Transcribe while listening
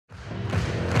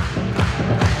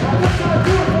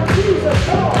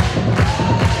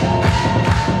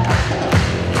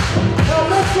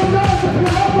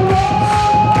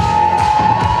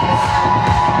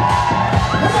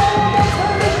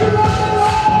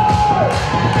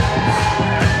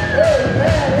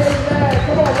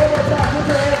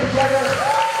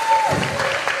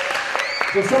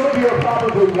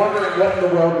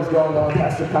is going on.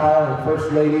 Pastor Kyle and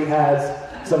First Lady has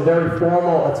some very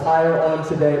formal attire on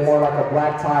today, more like a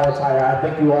black tie attire. I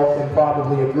think you all can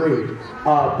probably agree.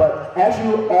 But as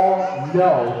you all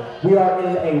know, we are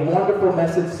in a wonderful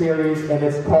message series, and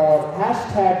it's called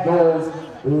 #Goals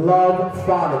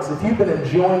love-phonics. If you've been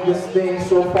enjoying this thing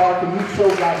so far, can you show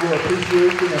God your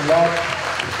appreciation and love?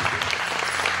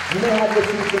 You may have your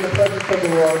seats in the presence of the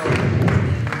Lord.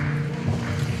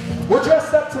 We're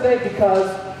dressed up today because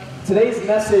today's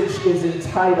message is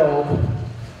entitled,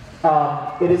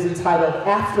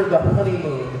 After the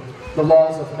Honeymoon, the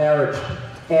Laws of Marriage.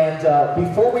 And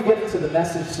before we get into the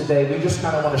message today, we just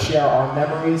kind of want to share our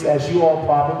memories. As you all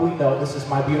probably know, this is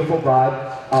my beautiful bride.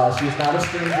 She's not a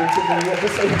stranger to me.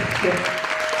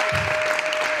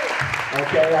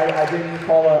 Okay, I didn't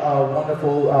call a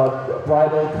wonderful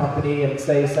bridal company and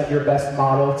say, send your best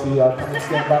model to come and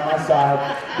stand by my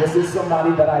side. This is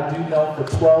somebody that I do know for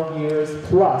 12 years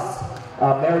plus,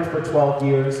 married for 12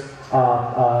 years.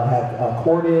 Have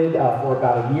courted for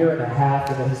about a year and a half,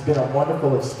 and it has been a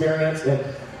wonderful experience. And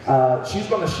she's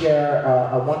going to share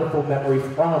a wonderful memory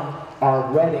from our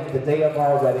wedding, the day of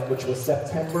our wedding, which was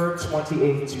September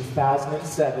 28th,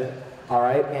 2007. All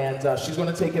right, and she's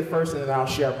going to take it first, and then I'll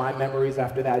share my memories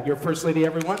after that. Your First Lady,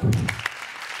 everyone.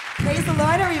 Praise the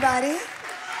Lord, everybody.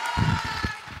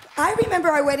 I remember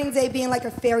our wedding day being like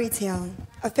a fairy tale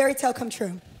come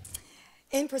true.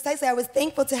 And precisely, I was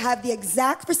thankful to have the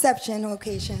exact reception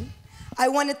location. I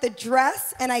wanted the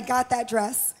dress, and I got that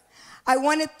dress. I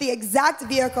wanted the exact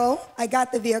vehicle. I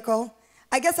got the vehicle.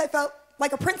 I guess I felt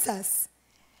like a princess.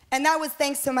 And that was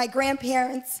thanks to my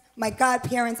grandparents, my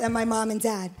godparents, and my mom and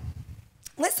dad.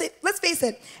 Let's face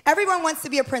it, everyone wants to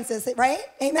be a princess, right?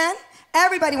 Amen?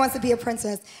 Everybody wants to be a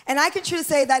princess. And I can truly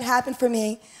say that happened for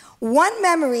me. One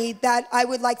memory that I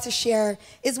would like to share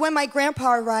is when my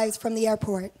grandpa arrived from the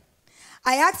airport.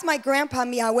 I asked my grandpa,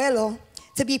 mi abuelo,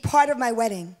 to be part of my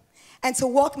wedding and to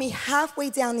walk me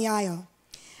halfway down the aisle.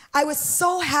 I was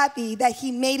so happy that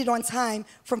he made it on time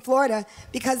from Florida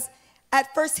because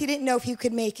at first he didn't know if he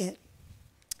could make it.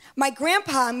 My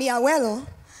grandpa, mi abuelo,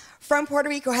 from Puerto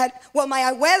Rico my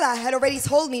abuela had already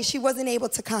told me she wasn't able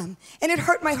to come. And it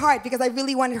hurt my heart because I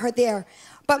really wanted her there.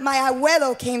 But my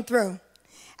abuelo came through.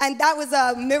 And that was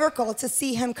a miracle to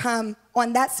see him come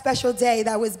on that special day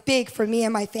that was big for me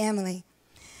and my family.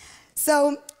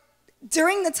 So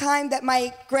during the time that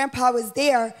my grandpa was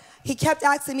there, he kept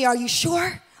asking me, are you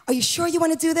sure? Are you sure you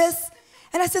want to do this?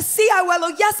 And I said, sí,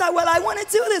 abuelo, yes, abuelo, I want to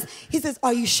do this. He says,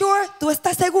 are you sure? ¿Tú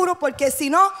estás seguro? Porque si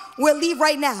no, we'll leave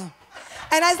right now.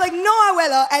 And I was like, no,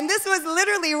 abuelo. And this was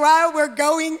literally while we're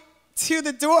going to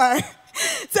the door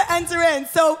to enter in.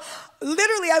 So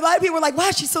literally, a lot of people were like,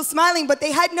 wow, she's so smiling, but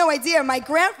they had no idea. My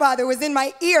grandfather was in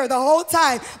my ear the whole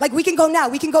time. Like, we can go now,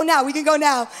 we can go now, we can go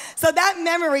now. So that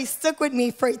memory stuck with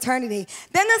me for eternity.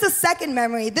 Then there's a second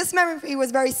memory. This memory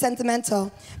was very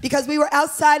sentimental because we were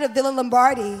outside of Villa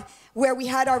Lombardi where we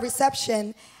had our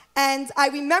reception. And I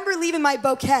remember leaving my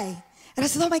bouquet. And I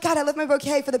said, oh my God, I left my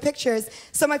bouquet for the pictures.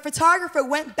 So my photographer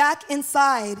went back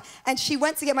inside and she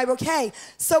went to get my bouquet.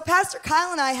 So Pastor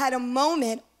Kyle and I had a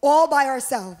moment all by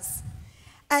ourselves.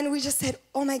 And we just said,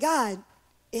 oh my God,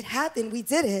 it happened, we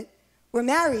did it. We're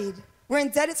married, we're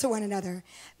indebted to one another.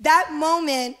 That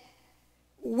moment,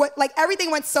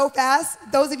 everything went so fast.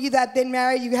 Those of you that have been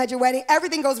married, you had your wedding,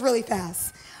 everything goes really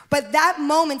fast. But that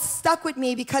moment stuck with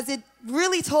me because it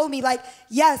really told me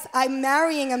yes, I'm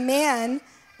marrying a man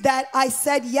that I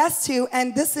said yes to,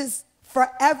 and this is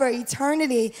forever,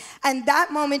 eternity. And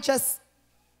that moment just,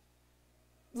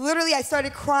 literally, I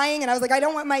started crying, and I was like, I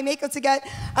don't want my makeup to get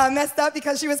messed up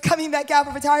because she was coming back out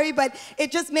for photography, but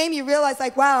it just made me realize,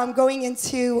 wow, I'm going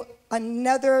into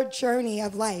another journey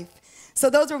of life. So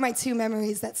those were my two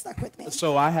memories that stuck with me.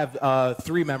 So I have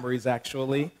three memories,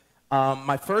 actually.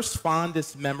 My first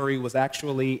fondest memory was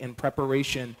actually in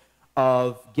preparation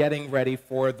of getting ready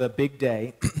for the big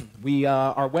day.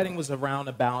 Our wedding was around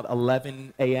about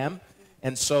 11 a.m.,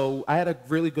 and so I had a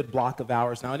really good block of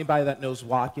hours. Now, anybody that knows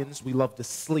Watkins, we love to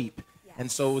sleep. Yes.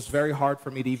 And so it was very hard for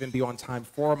me to even be on time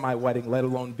for my wedding, let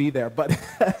alone be there. But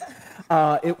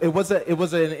it was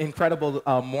an incredible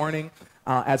morning.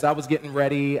 As I was getting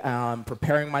ready,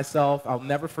 preparing myself, I'll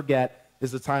never forget,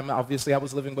 is the time, obviously, I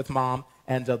was living with Mom.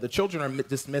 And the children are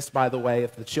dismissed, by the way.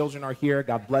 If the children are here,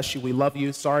 God bless you. We love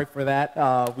you. Sorry for that.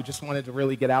 We just wanted to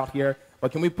really get out here.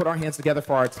 But can we put our hands together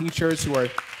for our teachers who are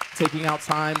taking out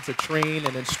time to train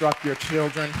and instruct your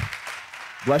children?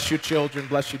 Bless your children.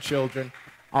 Bless your children.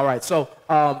 All right. So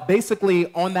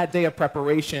basically, on that day of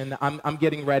preparation, I'm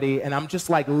getting ready, and I'm just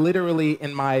literally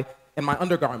in my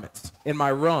undergarments in my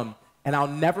room. And I'll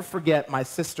never forget my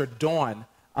sister Dawn.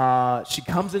 She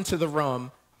comes into the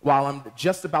room. while I'm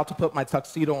just about to put my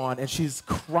tuxedo on, and she's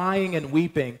crying and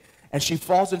weeping, and she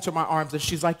falls into my arms, and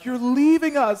she's like, "You're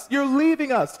leaving us, you're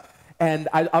leaving us." And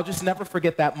I'll just never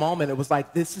forget that moment. It was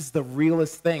like, this is the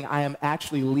realest thing. I am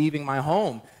actually leaving my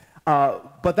home.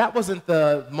 But that wasn't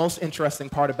the most interesting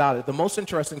part about it. The most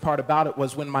interesting part about it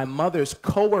was when my mother's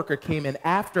coworker came in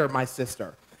after my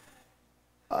sister.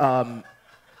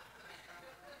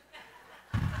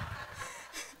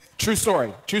 True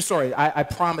story, I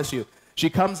promise you. She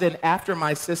comes in after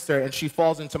my sister, and she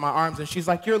falls into my arms, and she's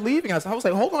like, "You're leaving us." I was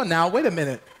like, "Hold on now, wait a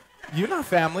minute. You're not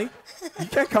family. You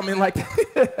can't come in like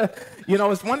that." You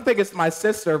know, it's one thing, it's my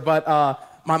sister, but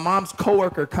my mom's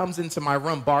coworker comes into my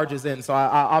room, barges in, so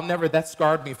I'll never, that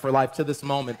scarred me for life to this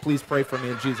moment. Please pray for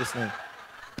me in Jesus' name.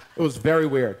 It was very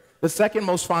weird. The second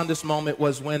most fondest moment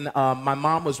was when my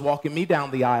mom was walking me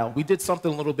down the aisle. We did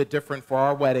something a little bit different for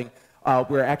our wedding,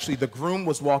 where actually the groom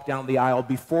was walked down the aisle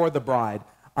before the bride.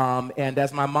 And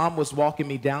as my mom was walking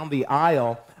me down the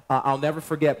aisle, I'll never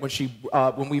forget when she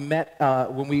walked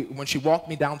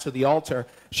me down to the altar.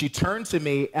 She turned to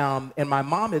me, and my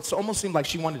mom, it almost seemed like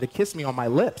she wanted to kiss me on my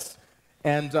lips,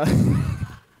 and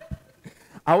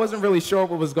I wasn't really sure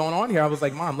what was going on here. I was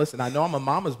like, "Mom, listen, I know I'm a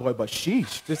mama's boy, but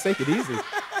sheesh, just take it easy,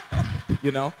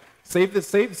 you know. Save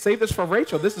this for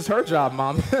Rachel. This is her job,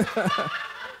 Mom."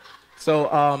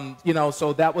 So, you know,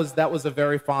 so that was a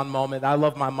very fond moment. I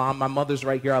love my mom. My mother's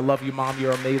right here. I love you, Mom.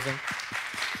 You're amazing.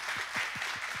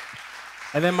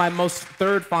 And then my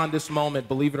third fondest moment,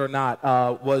 believe it or not,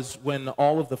 was when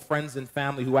all of the friends and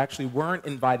family who actually weren't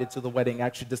invited to the wedding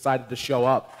actually decided to show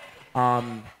up.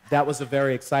 That was a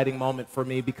very exciting moment for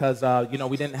me because, you know,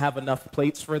 we didn't have enough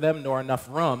plates for them nor enough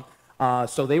room.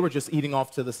 So they were just eating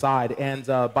off to the side. And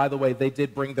by the way, they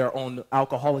did bring their own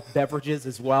alcoholic beverages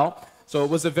as well. So it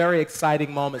was a very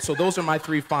exciting moment. So those are my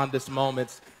three fondest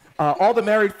moments. All the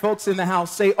married folks in the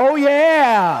house say, "Oh,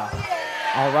 yeah." Oh, yeah.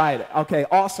 All right. Okay,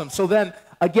 awesome. So then,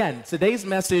 again, today's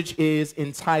message is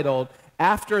entitled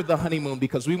After the Honeymoon,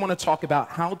 because we want to talk about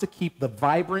how to keep the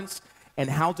vibrance and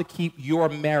how to keep your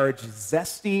marriage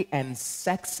zesty and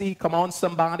sexy. Come on,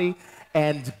 somebody.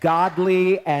 And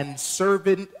godly and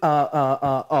servant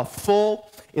full.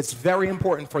 It's very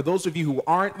important for those of you who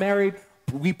aren't married.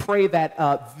 We pray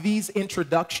that these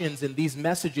introductions and these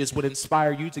messages would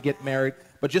inspire you to get married,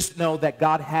 but just know that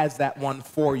God has that one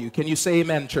for you. Can you say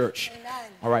amen, church? Amen.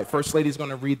 All right, First Lady's going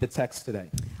to read the text today.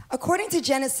 According to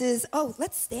Genesis,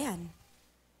 let's stand.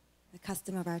 The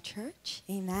custom of our church.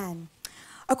 Amen.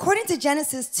 According to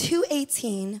Genesis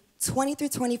 2:18, 20 through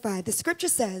 25, the scripture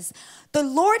says, "The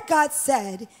Lord God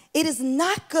said, it is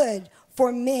not good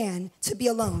for man to be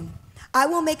alone. I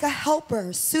will make a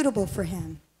helper suitable for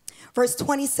him." Verse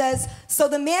 20 says, "So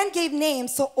the man gave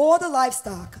names to all the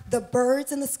livestock, the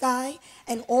birds in the sky,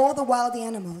 and all the wild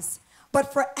animals.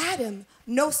 But for Adam,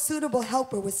 no suitable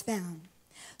helper was found.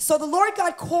 So the Lord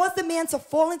God caused the man to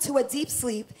fall into a deep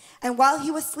sleep, and while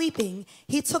he was sleeping,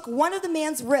 he took one of the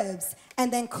man's ribs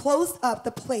and then closed up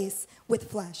the place with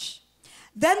flesh.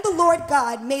 Then the Lord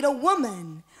God made a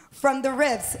woman from the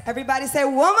ribs." Everybody say,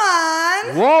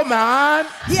 "Woman." Woman.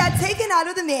 "He had taken out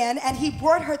of the man, and he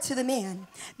brought her to the man.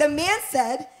 The man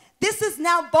said, 'This is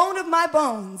now bone of my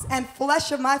bones and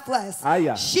flesh of my flesh.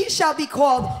 She shall be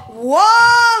called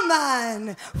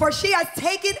woman, for she has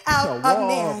taken out a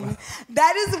man.'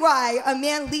 That is why a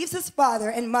man leaves his father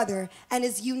and mother and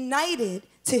is united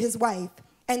to his wife,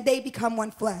 and they become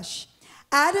one flesh.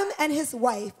 Adam and his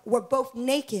wife were both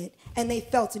naked, and they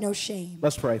felt no shame."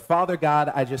 Let's pray. Father God,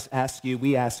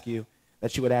 we ask you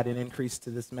that you would add an increase to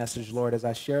this message, Lord, as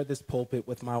I share this pulpit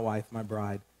with my wife, my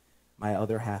bride, my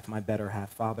other half, my better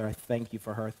half. Father, I thank you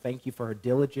for her. Thank you for her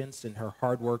diligence and her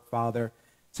hard work, Father,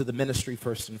 to the ministry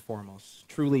first and foremost.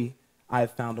 Truly, I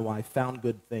have found a wife, found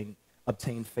good thing,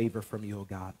 obtained favor from you, O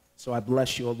God. So I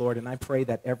bless you, O Lord, and I pray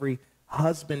that every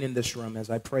husband in this room, as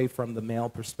I pray from the male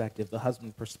perspective, the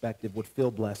husband perspective, would feel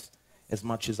blessed as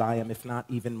much as I am, if not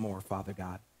even more, Father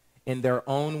God. In their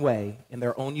own way, in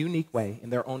their own unique way, in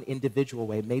their own individual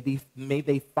way, may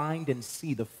they find and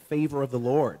see the favor of the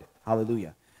Lord,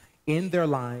 hallelujah, in their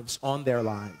lives, on their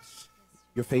lives,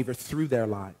 your favor through their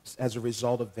lives as a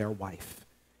result of their wife.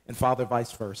 And Father,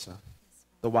 vice versa,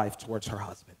 the wife towards her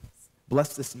husband.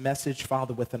 Bless this message,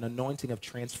 Father, with an anointing of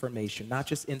transformation, not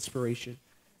just inspiration,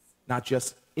 not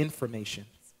just information,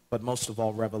 but most of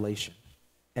all, revelation.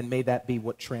 And may that be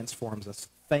what transforms us.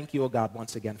 Thank you, O God,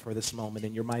 once again for this moment.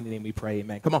 In your mighty name we pray,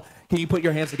 amen. Come on, can you put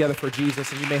your hands together for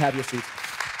Jesus, and you may have your seats.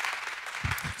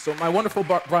 So my wonderful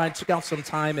bride took out some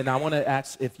time, and I want to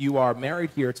ask if you are married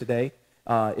here today,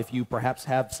 if you perhaps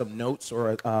have some notes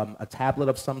or a tablet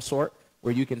of some sort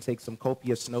where you can take some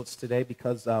copious notes today,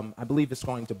 because I believe it's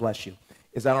going to bless you.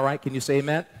 Is that all right? Can you say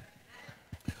amen?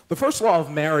 The first law of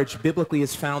marriage biblically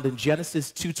is found in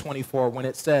Genesis 2:24 when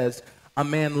it says, a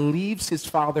man leaves his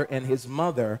father and his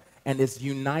mother and is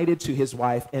united to his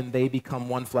wife and they become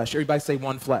one flesh. Everybody say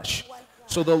one flesh.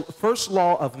 So the first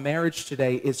law of marriage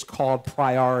today is called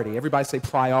priority. Everybody say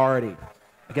priority.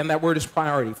 Again, that word is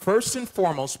priority. First and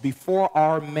foremost, before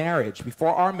our marriage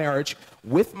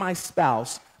with my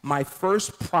spouse, my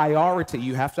first priority,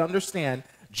 you have to understand,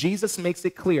 Jesus makes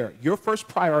it clear, your first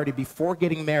priority before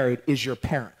getting married is your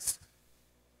parents.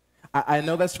 I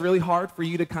know that's really hard for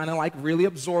you to kind of like really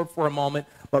absorb for a moment,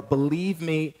 but believe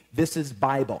me, this is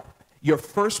Bible. Your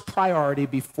first priority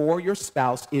before your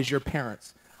spouse is your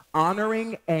parents.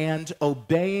 Honoring and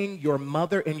obeying your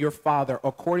mother and your father,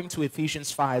 according to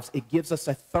Ephesians 5, it gives us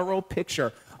a thorough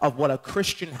picture of what a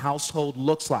Christian household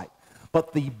looks like.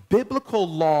 But the biblical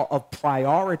law of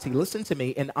priority, listen to me,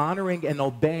 in honoring and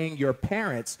obeying your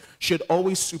parents should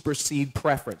always supersede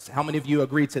preference. How many of you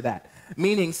agree to that?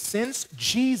 Meaning, since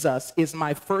Jesus is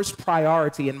my first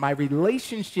priority in my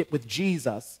relationship with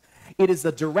Jesus, it is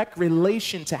a direct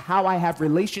relation to how I have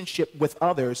relationship with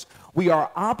others. We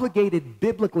are obligated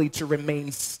biblically to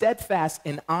remain steadfast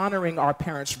in honoring our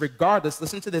parents regardless,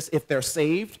 listen to this, if they're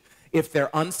saved, if they're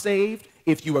unsaved,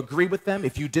 if you agree with them,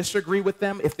 if you disagree with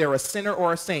them, if they're a sinner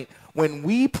or a saint. When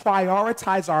we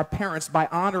prioritize our parents by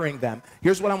honoring them,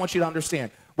 here's what I want you to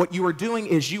understand. What you are doing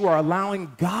is you are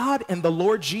allowing God and the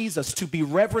Lord Jesus to be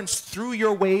reverenced through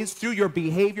your ways, through your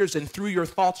behaviors, and through your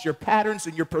thoughts, your patterns,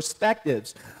 and your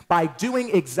perspectives by doing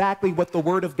exactly what the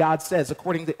Word of God says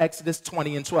according to Exodus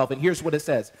 20:12. And here's what it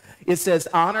says. It says,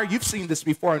 honor, you've seen this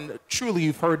before, and truly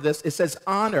you've heard this. It says,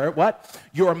 honor, what?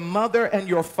 Your mother and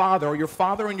your father, or your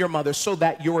father and your mother, so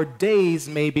that your days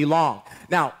may be long.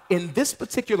 Now, in this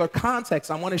particular context,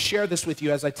 I want to share this with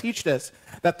you as I teach this,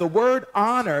 that the word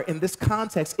honor in this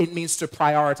context, it means to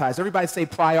prioritize. Everybody say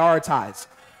prioritize.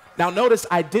 Now notice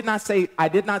I did not say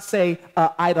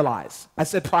idolize. I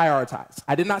said prioritize.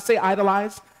 I did not say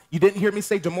idolize. You didn't hear me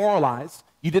say demoralize.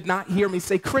 You did not hear me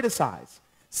say criticize.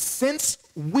 Since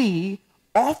we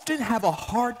often have a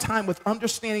hard time with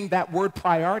understanding that word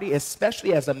priority,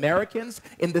 especially as Americans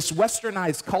in this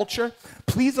westernized culture,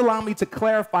 please allow me to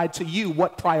clarify to you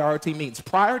what priority means.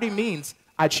 Priority means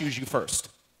I choose you first.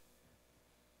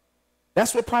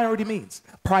 That's what priority means.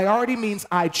 Priority means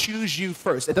I choose you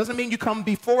first. It doesn't mean you come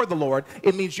before the Lord.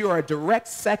 It means you are a direct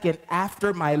second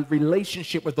after my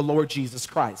relationship with the Lord Jesus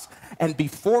Christ. And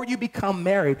before you become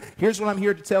married, here's what I'm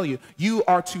here to tell you. You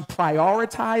are to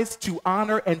prioritize, to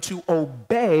honor, and to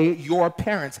obey your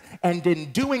parents. And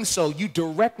in doing so, you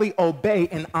directly obey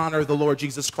and honor the Lord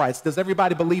Jesus Christ. Does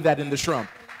everybody believe that in this room?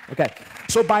 Okay,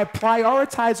 so by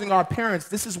prioritizing our parents,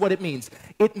 this is what it means.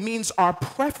 It means our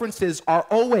preferences are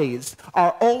always,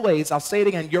 I'll say it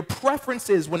again, your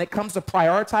preferences when it comes to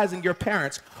prioritizing your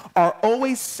parents are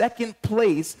always second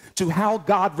place to how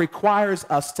God requires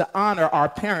us to honor our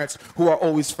parents who are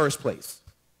always first place.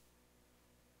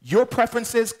 Your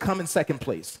preferences come in second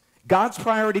place. God's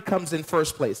priority comes in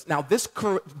first place. Now, this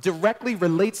directly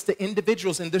relates to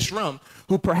individuals in this room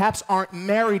who perhaps aren't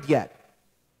married yet.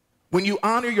 When you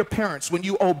honor your parents, when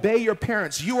you obey your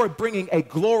parents, you are bringing a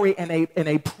glory and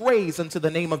a praise unto the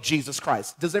name of Jesus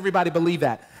Christ. Does everybody believe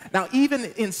that? Now, even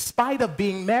in spite of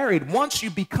being married, once you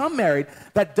become married,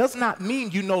 that does not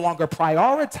mean you no longer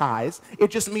prioritize.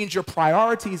 It just means your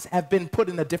priorities have been put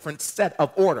in a different set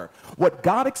of order. What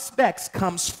God expects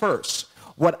comes first.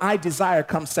 What I desire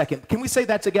comes second. Can we say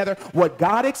that together? What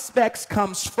God expects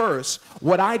comes first.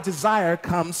 What I desire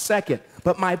comes second.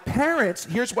 But my parents,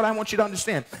 here's what I want you to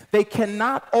understand. They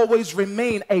cannot always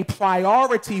remain a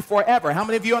priority forever. How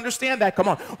many of you understand that? Come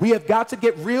on. We have got to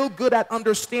get real good at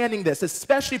understanding this,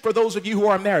 especially for those of you who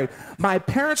are married. My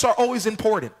parents are always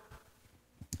important.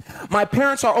 My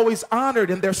parents are always honored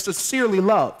and they're sincerely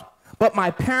loved. But my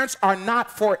parents are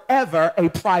not forever a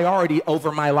priority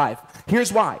over my life.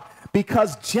 Here's why.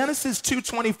 Because Genesis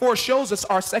 2:24 shows us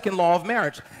our second law of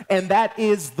marriage, and that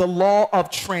is the law of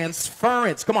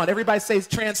transference. Come on, everybody says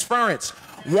transference.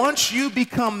 Once you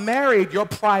become married, your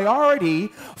priority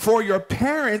for your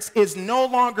parents is no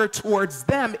longer towards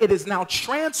them. It is now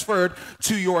transferred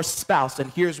to your spouse. And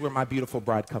here's where my beautiful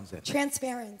bride comes in.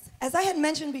 Transference. As I had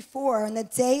mentioned before, on the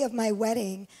day of my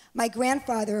wedding, my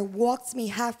grandfather walked me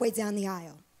halfway down the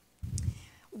aisle.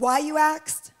 Why, you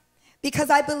asked?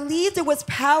 Because I believed it was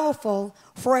powerful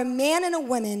for a man and a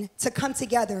woman to come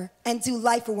together and do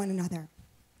life for one another.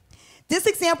 This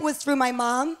example was through my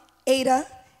mom, Ada,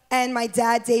 and my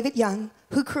dad, David Young,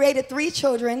 who created 3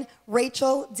 children,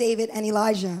 Rachel, David, and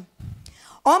Elijah.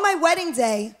 On my wedding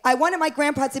day, I wanted my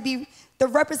grandpa to be the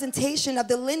representation of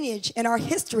the lineage and our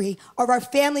history of our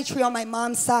family tree on my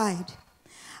mom's side.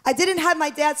 I didn't have my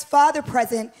dad's father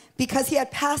present because he had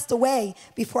passed away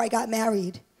before I got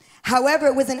married. However,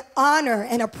 it was an honor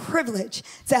and a privilege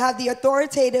to have the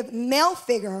authoritative male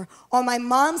figure on my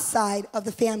mom's side of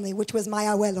the family, which was my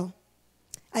abuelo.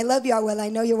 I love you, abuelo. I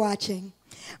know you're watching.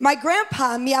 My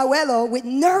grandpa, mi abuelo, with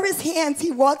nervous hands, he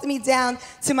walked me down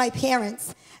to my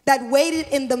parents that waited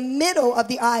in the middle of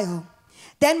the aisle.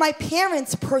 Then my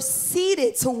parents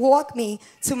proceeded to walk me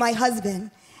to my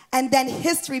husband, and then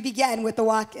history began with the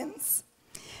walk-ins.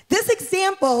 This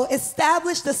example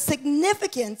established the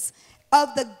significance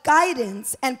of the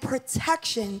guidance and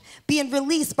protection being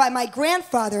released by my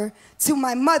grandfather to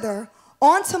my mother,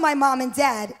 onto my mom and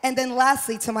dad, and then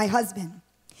lastly to my husband.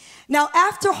 Now,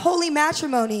 after holy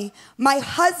matrimony, my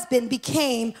husband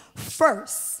became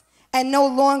first and no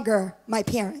longer my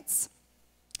parents.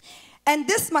 And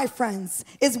this, my friends,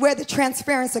 is where the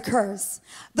transference occurs.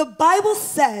 The Bible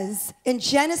says in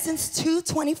Genesis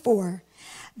 2:24,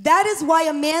 that is why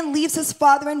a man leaves his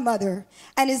father and mother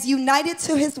and is united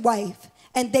to his wife,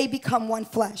 and they become one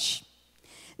flesh.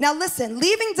 Now listen,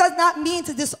 leaving does not mean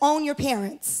to disown your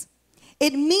parents.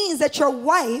 It means that your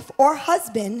wife or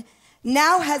husband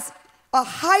now has a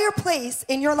higher place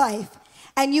in your life,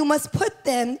 and you must put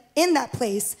them in that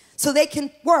place so they can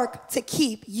work to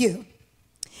keep you.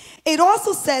 It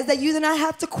also says that you do not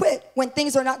have to quit when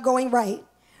things are not going right.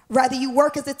 Rather, you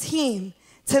work as a team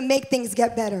to make things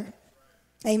get better.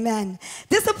 Amen.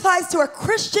 This applies to a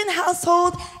Christian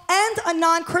household and a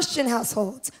non-Christian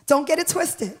household. Don't get it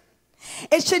twisted.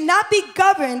 It should not be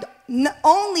governed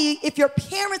only if your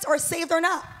parents are saved or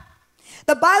not.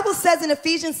 The Bible says in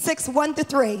Ephesians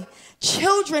 6:1-3,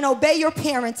 children, obey your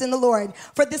parents in the Lord,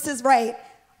 for this is right.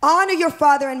 Honor your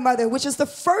father and mother, which is the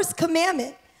first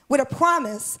commandment with a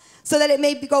promise, so that it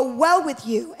may go well with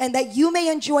you and that you may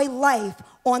enjoy life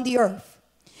on the earth.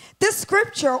 This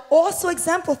scripture also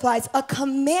exemplifies a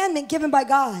commandment given by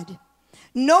God.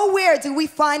 Nowhere do we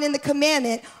find in the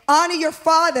commandment, honor your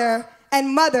father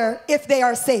and mother if they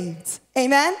are saved.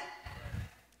 Amen?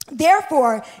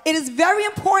 Therefore, it is very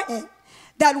important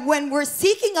that when we're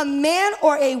seeking a man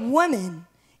or a woman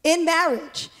in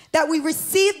marriage, that we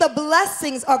receive the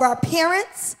blessings of our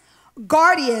parents,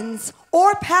 guardians,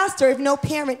 or pastor if no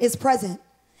parent is present.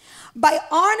 By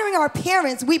honoring our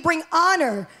parents, we bring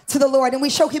honor to the Lord and we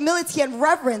show humility and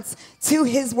reverence to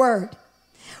his word.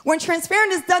 When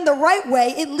transference is done the right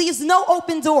way, it leaves no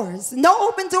open doors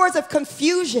of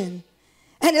confusion,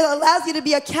 and it allows you to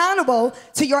be accountable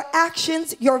to your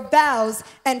actions, your vows,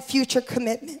 and future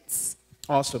commitments.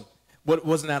 Awesome.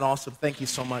 Wasn't that awesome? Thank you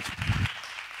so much.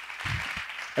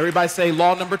 Everybody say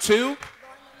law number 2,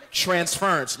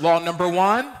 transference. Law number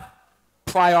 1,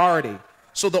 priority.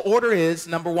 So the order is,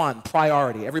 number 1,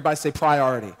 priority. Everybody say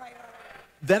priority.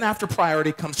 Then after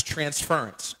priority comes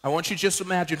transference. I want you to just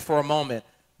imagine for a moment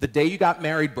the day you got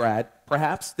married, Brad.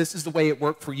 Perhaps this is the way it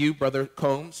worked for you, Brother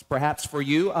Combs. Perhaps for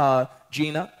you,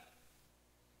 Gina.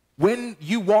 When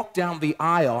you walked down the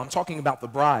aisle, I'm talking about the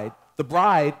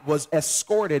bride was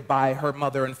escorted by her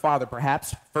mother and father,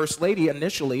 perhaps First Lady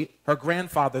initially, her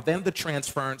grandfather, then the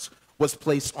transference was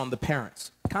placed on the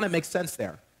parents. Kind of makes sense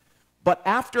there. But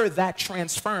after that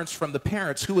transference from the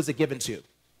parents, who is it given to?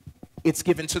 It's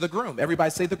given to the groom. Everybody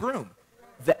say the groom.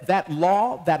 That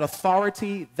law, that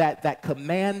authority, that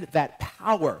command, that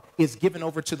power is given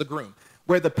over to the groom.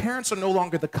 Where the parents are no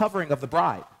longer the covering of the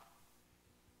bride,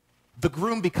 the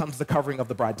groom becomes the covering of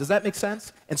the bride. Does that make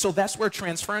sense? And so that's where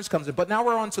transference comes in. But now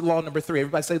we're on to law number 3.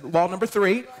 Everybody say law number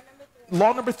 3.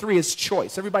 Law number 3 is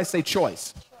choice. Everybody say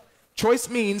choice. Choice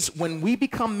means when we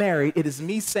become married, it is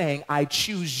me saying, I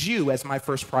choose you as my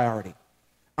first priority.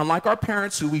 Unlike our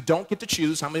parents who we don't get to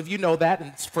choose, how many of you know that?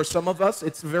 And for some of us,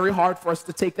 it's very hard for us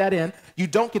to take that in. You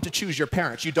don't get to choose your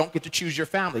parents. You don't get to choose your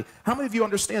family. How many of you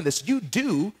understand this? You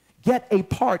do get a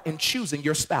part in choosing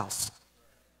your spouse.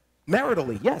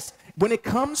 Maritally, yes. When it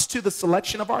comes to the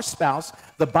selection of our spouse,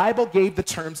 the Bible gave the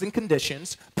terms and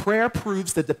conditions. Prayer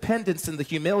proves the dependence and the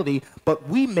humility, but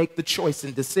we make the choice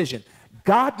and decision.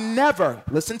 God never,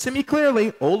 listen to me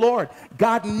clearly, oh Lord,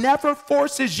 God never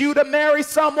forces you to marry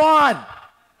someone.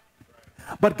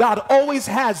 But God always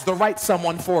has the right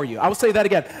someone for you. I will say that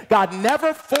again. God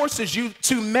never forces you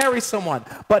to marry someone,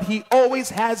 but he always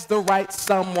has the right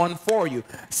someone for you.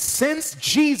 Since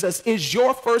Jesus is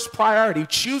your first priority,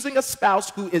 choosing a spouse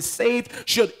who is saved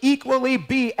should equally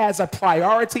be as a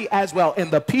priority as well. And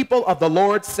the people of the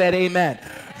Lord said amen.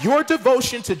 Your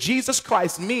devotion to Jesus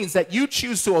Christ means that you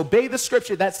choose to obey the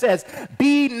scripture that says,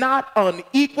 be not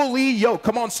unequally yoked.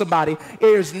 Come on, somebody.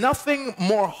 There's nothing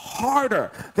more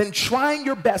harder than trying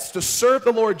your best to serve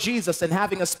the Lord Jesus and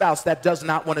having a spouse that does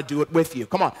not want to do it with you.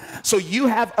 Come on. So you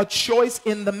have a choice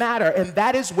in the matter, and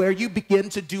that is where you begin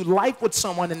to do life with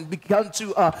someone and begin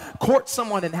to court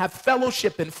someone and have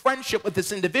fellowship and friendship with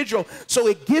this individual. So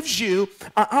it gives you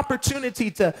an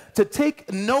opportunity to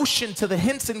take notion to the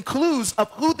hints and clues of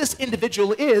who this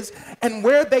individual is and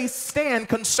where they stand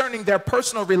concerning their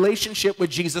personal relationship with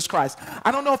Jesus Christ.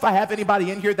 I don't know if I have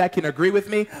anybody in here that can agree with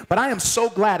me, but I am so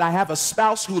glad I have a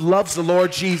spouse who loves the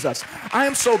Lord Jesus. I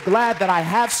am so glad that I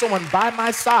have someone by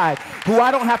my side who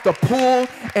I don't have to pull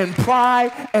and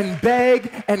pry and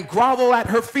beg and grovel at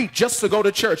her feet just to go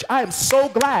to church. I am so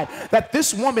glad that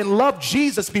this woman loved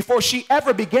Jesus before she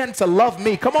ever began to love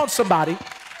me. Come on, somebody.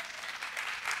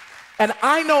 And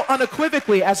I know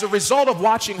unequivocally, as a result of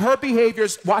watching her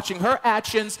behaviors, watching her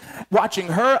actions, watching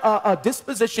her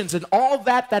dispositions and all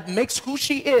that makes who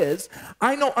she is,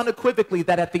 I know unequivocally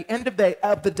that at the end of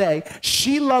the day,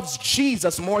 she loves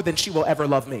Jesus more than she will ever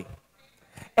love me.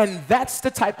 And that's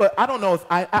the type of, I don't know,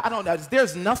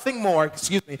 there's nothing more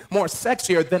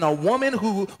sexier than a woman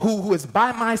who is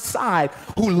by my side,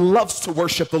 who loves to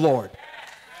worship the Lord,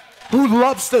 who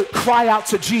loves to cry out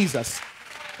to Jesus.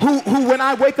 Who when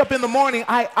I wake up in the morning,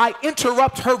 I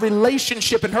interrupt her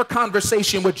relationship and her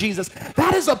conversation with Jesus.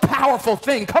 That is a powerful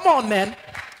thing. Come on, man.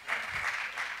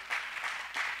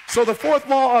 So the fourth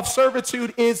law of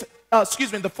servitude is,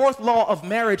 the fourth law of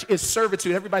marriage is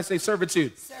servitude. Everybody say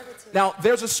servitude. Servitude. Now,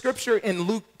 there's a scripture in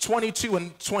Luke 22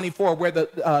 and 24 where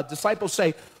the disciples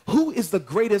say, who is the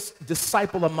greatest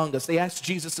disciple among us? They asked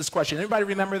Jesus this question. Everybody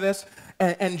remember this?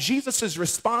 And Jesus'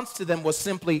 response to them was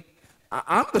simply,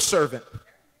 I'm the servant.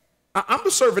 I'm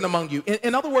the servant among you.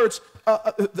 In other words,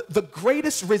 the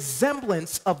greatest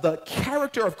resemblance of the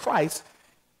character of Christ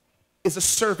is a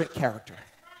servant character.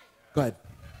 Go ahead.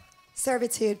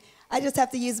 Servitude. I just have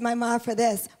to use my mom for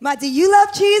this. Ma, do you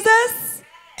love Jesus?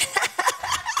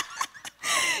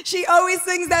 She always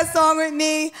sings that song with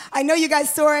me. I know you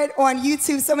guys saw it on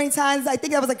YouTube so many times. I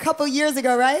think that was a couple years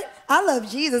ago, right? I love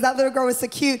Jesus. That little girl was so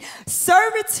cute.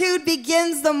 Servitude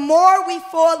begins the more we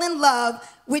fall in love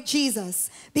with Jesus,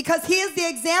 because he is the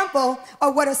example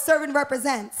of what a servant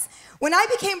represents. When I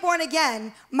became born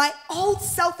again, my old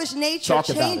selfish nature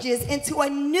changes into a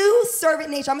new servant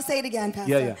nature. I'm going to say it again,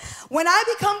 Pastor. Yeah. When I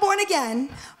become born again,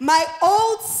 my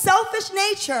old selfish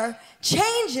nature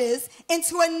changes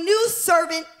into a new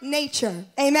servant nature.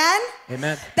 Amen?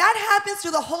 Amen. That happens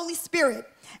through the Holy Spirit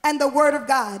and the Word of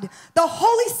God. The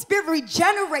Holy Spirit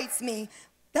regenerates me.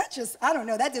 I don't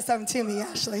know, that did something to me,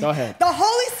 actually. Go ahead. The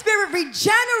Holy Spirit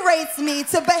regenerates me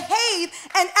to behave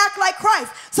and act like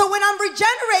Christ. So when I'm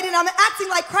regenerated, I'm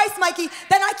acting like Christ, Mikey,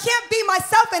 then I can't be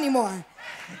myself anymore.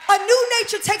 A new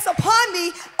nature takes upon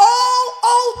me. All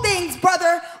old things,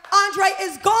 Brother Andre,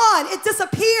 is gone. It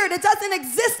disappeared. It doesn't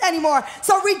exist anymore.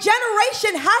 So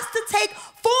regeneration has to take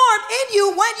form in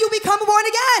you when you become born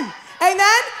again.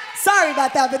 Amen? Sorry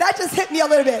about that, but that just hit me a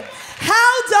little bit.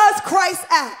 How does Christ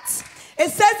act? It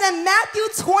says in Matthew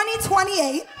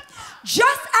 20:28,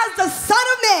 just as the Son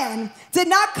of Man did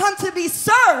not come to be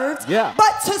served,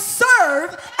 but to serve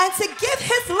and to give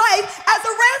his life as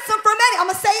a ransom for many. I'm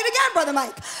going to say it again, Brother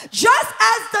Mike. Just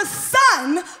as the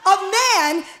Son of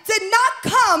Man did not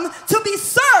come to be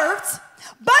served,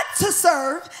 but to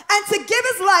serve and to give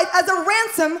his life as a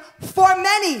ransom for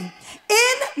many.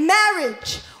 In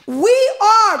marriage, we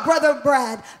are, Brother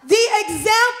Brad, the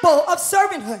example of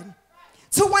servanthood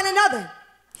to one another.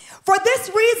 For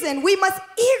this reason, we must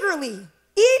eagerly,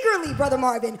 Brother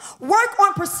Marvin, work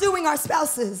on pursuing our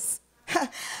spouses. The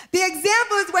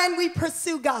example is when we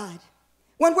pursue God.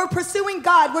 When we're pursuing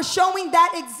God, we're showing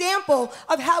that example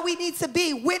of how we need to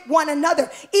be with one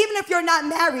another, even if you're not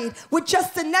married, with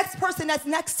just the next person that's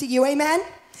next to you, amen?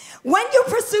 When you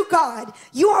pursue God,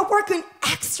 you are working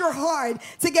extra hard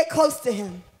to get close to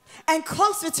him and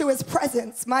closer to his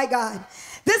presence, my God.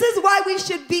 This is the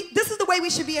way we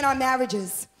should be in our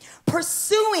marriages,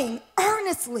 pursuing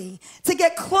earnestly to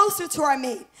get closer to our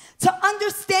mate, to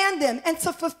understand them and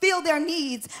to fulfill their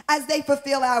needs as they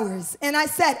fulfill ours. And I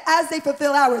said, as they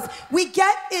fulfill ours, we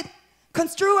get it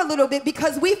construed a little bit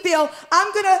because we feel,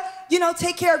 I'm gonna,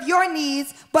 take care of your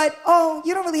needs, but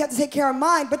you don't really have to take care of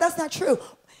mine, but that's not true.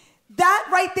 That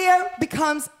right there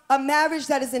becomes a marriage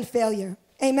that is in failure.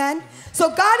 Amen? So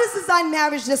God has designed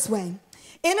marriage this way.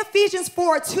 In Ephesians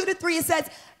 4:2-3, it says,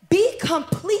 be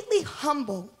completely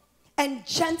humble and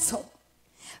gentle.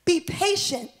 Be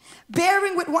patient,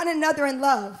 bearing with one another in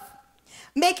love.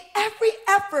 Make every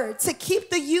effort to keep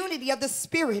the unity of the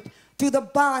Spirit through the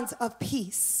bonds of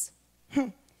peace.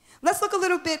 Let's look a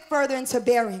little bit further into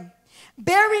bearing.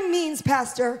 Bearing means,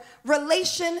 Pastor,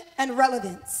 relation and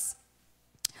relevance.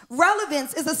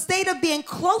 Relevance is a state of being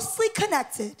closely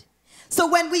connected. So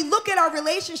when we look at our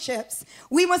relationships,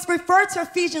 we must refer to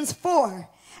Ephesians 4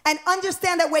 and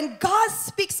understand that when God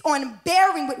speaks on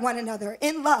bearing with one another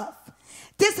in love,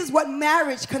 this is what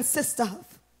marriage consists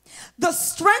of. The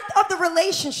strength of the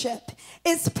relationship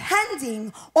is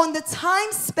pending on the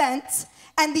time spent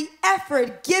and the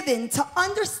effort given to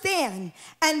understand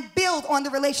and build on the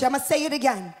relationship. I'm going to say it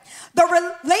again.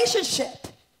 The relationship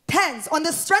depends on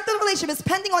the strength of the relationship is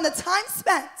pending on the time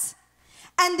spent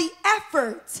and the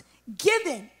effort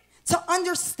given to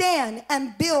understand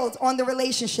and build on the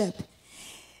relationship.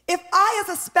 If I,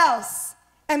 as a spouse,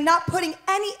 am not putting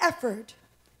any effort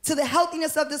to the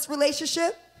healthiness of this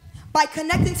relationship by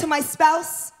connecting to my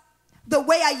spouse the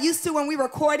way I used to when we were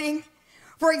courting,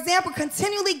 for example,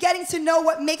 continually getting to know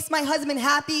what makes my husband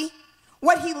happy,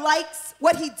 what he likes,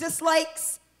 what he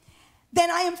dislikes, then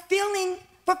I am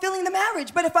fulfilling the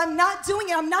marriage. But if I'm not doing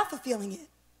it, I'm not fulfilling it.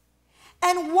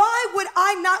 And why would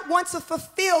I not want to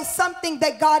fulfill something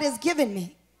that God has given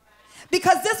me?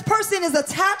 Because this person is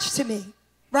attached to me,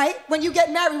 right? When you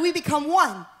get married, we become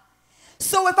one.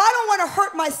 So if I don't want to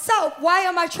hurt myself, why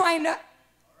am I trying to,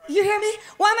 you hear me?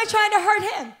 Why am I trying to hurt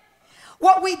him?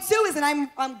 What we do is, and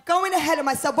I'm going ahead of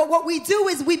myself, but what we do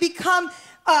is we become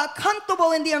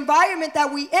comfortable in the environment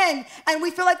that we're in, and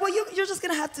we feel like, well, you're just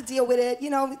going to have to deal with it.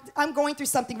 You know, I'm going through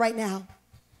something right now.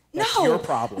 That's your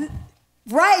problem.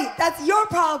 Right, that's your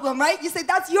problem, right? You say,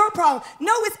 that's your problem.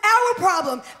 No, it's our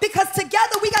problem, because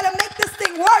together we got to make this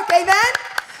thing work, amen?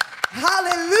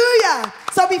 Hallelujah.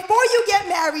 So before you get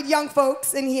married, young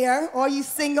folks in here, or you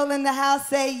single in the house,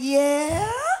 say,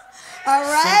 yeah. All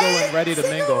right? Single and ready to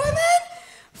mingle. Women,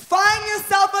 find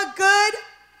yourself a good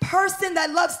person that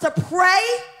loves to pray,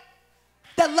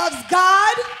 that loves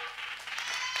God.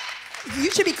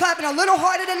 You should be clapping a little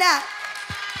harder than that.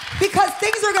 Because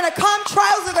things are going to come,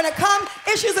 trials are going to come,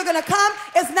 issues are going to come.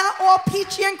 It's not all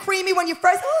peachy and creamy when you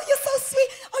first, oh, you're so sweet.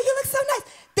 Oh, you look so nice.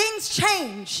 Things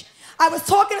change. I was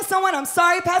talking to someone, I'm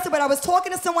sorry, Pastor, but I was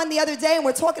talking to someone the other day, and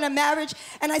we're talking to marriage,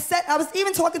 and I was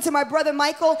even talking to my brother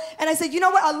Michael, and I said, you know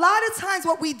what, a lot of times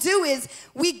what we do is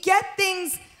we get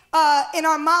things in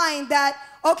our mind that,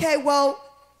 okay, well,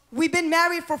 we've been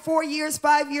married for 4 years,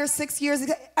 5 years, 6 years,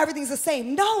 everything's the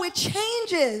same. No, it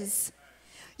changes.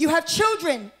 You have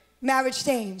children, marriage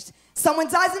changed. Someone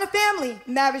dies in a family,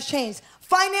 marriage changed.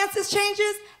 Finances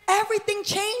changes, everything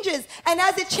changes. And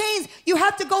as it changes, you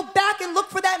have to go back and look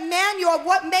for that manual of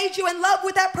what made you in love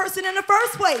with that person in the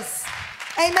first place.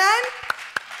 Amen?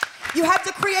 You have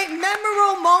to create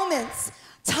memorable moments,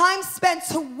 time spent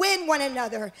to win one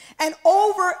another, and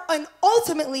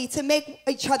ultimately to make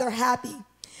each other happy.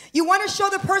 You want to show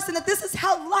the person that this is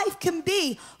how life can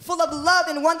be, full of love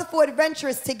and wonderful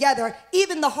adventures together,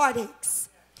 even the heartaches.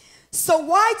 So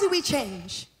why do we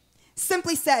change?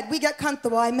 Simply said, we get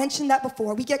comfortable. I mentioned that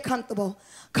before. We get comfortable.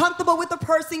 Comfortable with the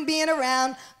person being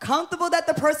around. Comfortable that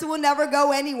the person will never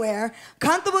go anywhere.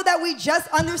 Comfortable that we just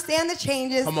understand the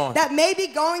changes that may be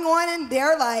going on in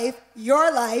their life,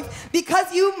 your life,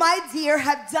 because you, my dear,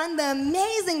 have done the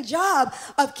amazing job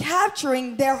of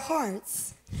capturing their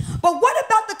hearts. But what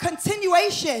about the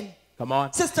continuation,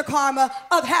 Sister Karma,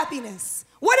 of happiness?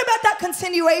 What about that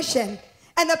continuation?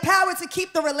 And the power to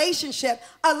keep the relationship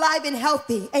alive and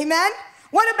healthy. Amen?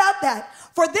 What about that?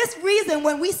 For this reason,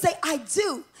 when we say I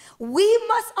do, we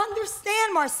must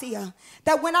understand, Marcia,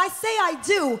 that when I say I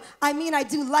do, I mean I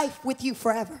do life with you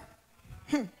forever.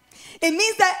 It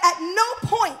means that at no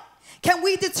point can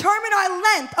we determine our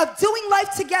length of doing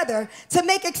life together to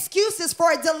make excuses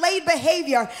for a delayed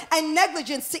behavior and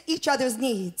negligence to each other's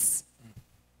needs.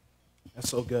 That's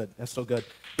so good. That's so good.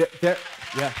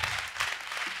 Yeah.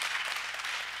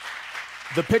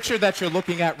 The picture that you're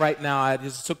looking at right now, it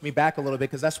just took me back a little bit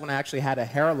because that's when I actually had a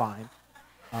hairline.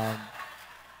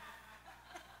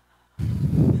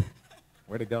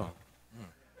 Where'd it go?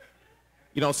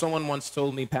 You know, someone once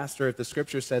told me, Pastor, if the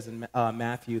scripture says in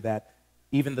Matthew that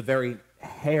even the very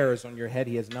hairs on your head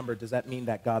he has numbered, does that mean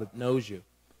that God knows you?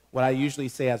 What I usually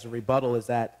say as a rebuttal is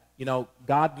that, you know,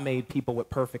 God made people with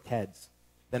perfect heads.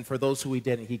 Then for those who he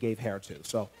didn't, he gave hair to.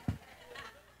 So.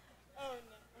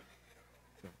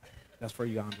 That's for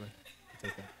you, Andre.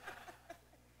 Take that.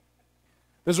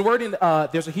 There's a word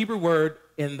there's a Hebrew word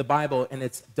in the Bible, and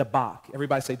it's debak.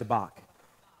 Everybody say debak.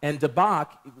 And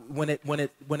debak, when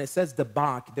it says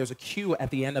debak, there's a Q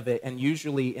at the end of it, and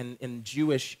usually in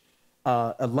Jewish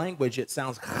language, it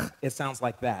sounds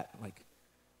like that, like.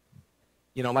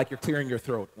 like you're clearing your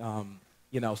throat.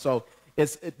 So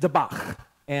it's dabach.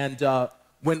 And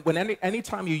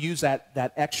anytime you use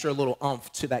that extra little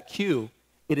oomph to that cue,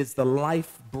 it is the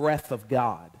life breath of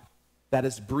God that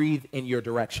is breathed in your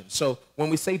direction. So when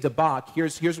we say dabach,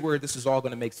 here's where this is all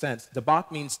going to make sense.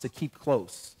 Dabach means to keep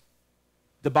close.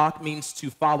 Dabach means to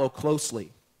follow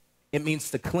closely. It means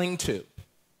to cling to.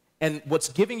 And what's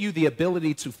giving you the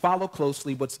ability to follow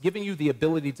closely, what's giving you the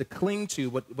ability to cling to,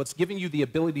 what's giving you the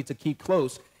ability to keep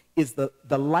close is the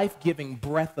life-giving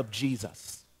breath of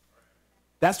Jesus.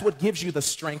 That's what gives you the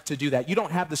strength to do that. You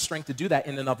don't have the strength to do that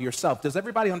in and of yourself. Does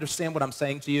everybody understand what I'm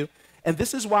saying to you? And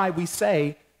this is why we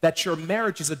say that your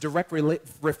marriage is a direct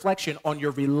reflection on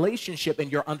your relationship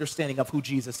and your understanding of who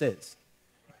Jesus is.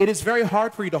 It is very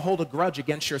hard for you to hold a grudge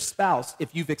against your spouse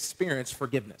if you've experienced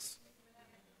forgiveness.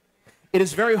 It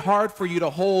is very hard for you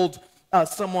to hold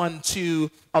someone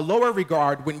to a lower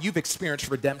regard when you've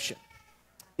experienced redemption.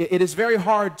 It is very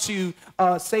hard to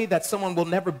say that someone will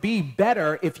never be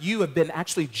better if you have been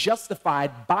actually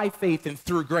justified by faith and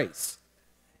through grace.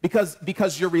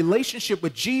 Because your relationship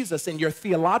with Jesus and your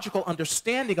theological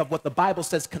understanding of what the Bible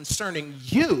says concerning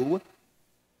you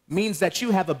means that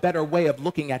you have a better way of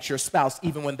looking at your spouse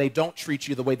even when they don't treat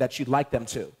you the way that you'd like them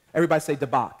to. Everybody say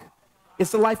dabach.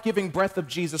 It's the life-giving breath of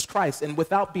Jesus Christ. And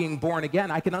without being born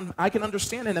again, I can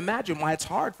understand and imagine why it's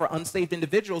hard for unsaved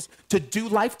individuals to do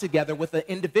life together with an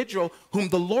individual whom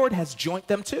the Lord has joined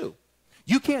them to.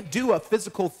 You can't do a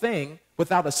physical thing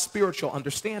without a spiritual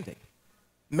understanding.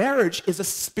 Marriage is a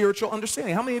spiritual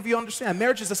understanding. How many of you understand?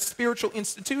 Marriage is a spiritual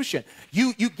institution.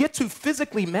 You get to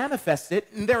physically manifest it,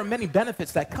 and there are many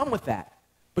benefits that come with that.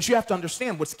 But you have to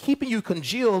understand what's keeping you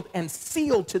congealed and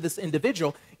sealed to this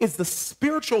individual is the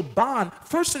spiritual bond,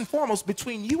 first and foremost,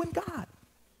 between you and God.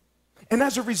 And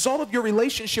as a result of your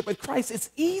relationship with Christ, it's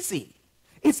easy.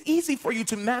 It's easy for you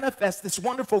to manifest this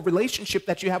wonderful relationship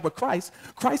that you have with Christ.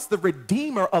 Christ, the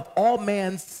Redeemer of all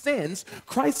man's sins.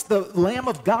 Christ, the Lamb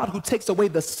of God who takes away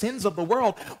the sins of the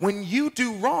world. When you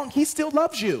do wrong, he still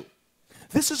loves you.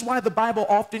 This is why the Bible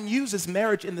often uses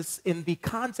marriage in the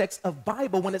context of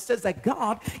Bible when it says that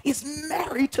God is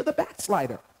married to the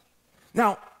backslider.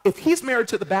 Now, if he's married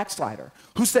to the backslider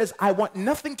who says, I want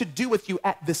nothing to do with you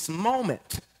at this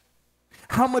moment,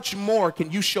 how much more can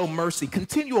you show mercy,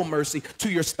 continual mercy, to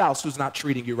your spouse who's not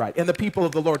treating you right? And the people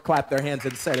of the Lord clapped their hands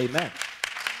and said, amen.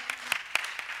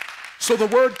 So the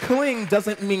word cling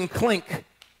doesn't mean clink.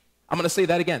 I'm going to say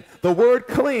that again. The word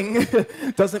cling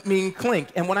doesn't mean clink.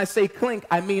 And when I say clink,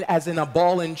 I mean as in a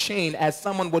ball and chain, as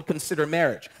someone would consider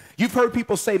marriage. You've heard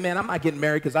people say, man, I'm not getting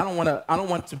married because I don't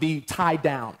want to be tied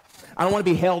down. I don't want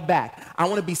to be held back. I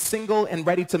want to be single and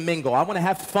ready to mingle. I want to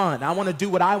have fun. I want to do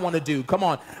what I want to do. Come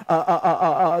on.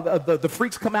 The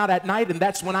freaks come out at night, and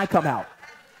that's when I come out.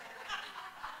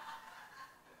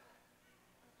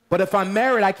 But if I'm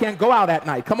married, I can't go out at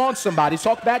night. Come on, somebody.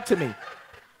 Talk back to me.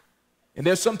 And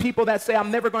there's some people that say,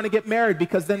 I'm never going to get married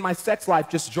because then my sex life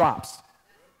just drops.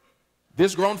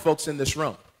 There's grown folks in this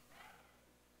room.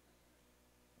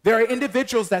 There are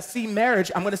individuals that see marriage,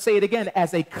 I'm going to say it again,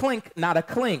 as a clink, not a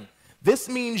cling. This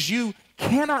means you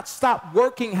cannot stop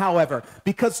working, however,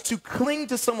 because to cling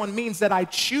to someone means that I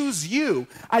choose you.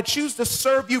 I choose to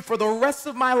serve you for the rest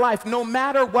of my life, no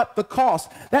matter what the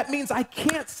cost. That means I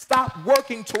can't stop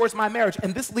working towards my marriage.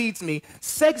 And this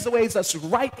segues us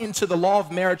right into the law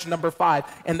of marriage number 5,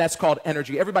 and that's called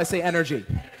energy. Everybody say energy.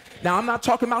 Now, I'm not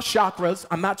talking about chakras.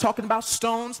 I'm not talking about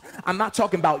stones. I'm not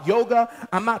talking about yoga.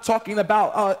 I'm not talking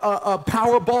about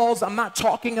power balls. I'm not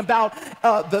talking about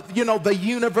the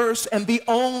universe and the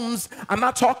ohms. I'm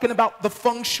not talking about the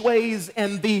feng shuis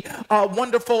and the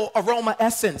wonderful aroma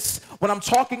essence. What I'm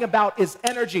talking about is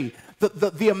energy,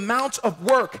 the amount of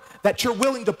work that you're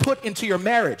willing to put into your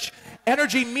marriage.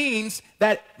 Energy means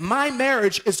that my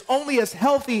marriage is only as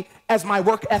healthy as my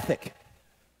work ethic.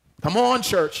 Come on,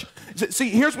 church. See,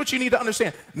 here's what you need to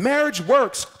understand. Marriage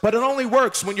works, but it only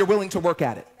works when you're willing to work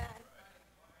at it.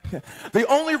 The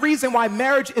only reason why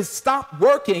marriage is stopped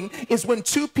working is when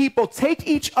two people take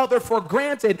each other for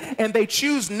granted and they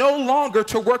choose no longer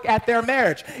to work at their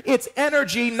marriage. It's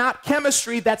energy, not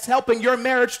chemistry, that's helping your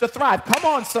marriage to thrive. Come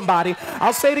on, somebody.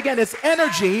 I'll say it again. It's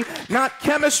energy, not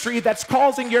chemistry, that's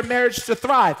causing your marriage to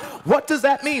thrive. What does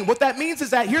that mean? What that means is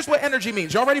that, here's what energy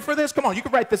means. Y'all ready for this? Come on, you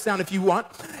can write this down if you want.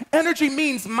 Energy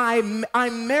means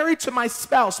I'm married to my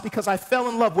spouse because I fell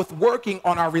in love with working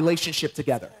on our relationship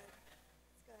together.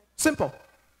 Simple.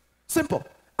 Simple.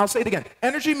 I'll say it again.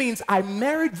 Energy means I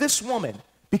married this woman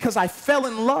because I fell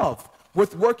in love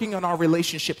with working on our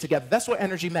relationship together. That's what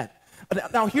energy meant.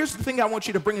 Now, here's the thing I want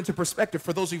you to bring into perspective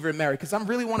for those of you who are married, because I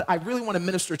really want to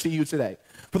minister to you today.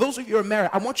 For those of you who are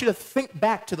married, I want you to think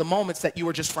back to the moments that you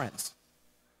were just friends.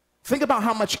 Think about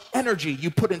how much energy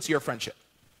you put into your friendship.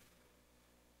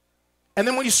 And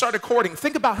then when you started courting,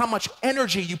 think about how much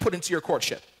energy you put into your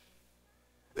courtship.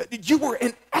 You were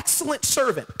an excellent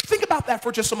servant. Think about that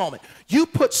for just a moment. You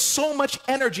put so much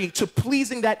energy to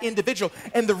pleasing that individual.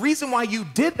 And the reason why you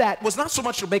did that was not so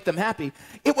much to make them happy.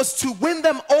 It was to win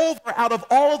them over out of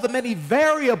all of the many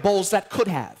variables that could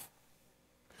have.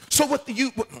 So what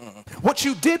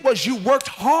you did was you worked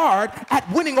hard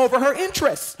at winning over her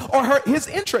interests or his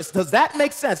interests. Does that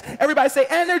make sense? Everybody say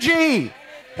energy.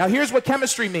 Now, here's what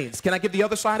chemistry means. Can I give the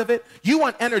other side of it? You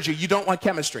want energy. You don't want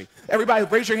chemistry. Everybody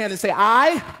raise your hand and say,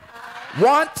 I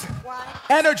want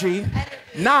energy,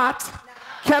 not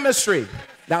chemistry.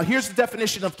 Now, here's the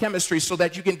definition of chemistry so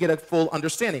that you can get a full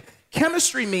understanding.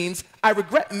 Chemistry means I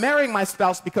regret marrying my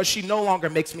spouse because she no longer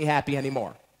makes me happy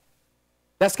anymore.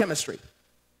 That's chemistry.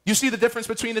 You see the difference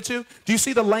between the two? Do you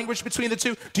see the language between the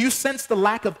two? Do you sense the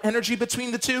lack of energy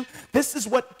between the two? This is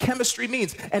what chemistry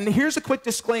means. And here's a quick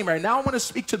disclaimer. And now I want to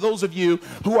speak to those of you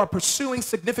who are pursuing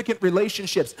significant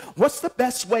relationships. What's the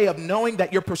best way of knowing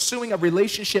that you're pursuing a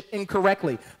relationship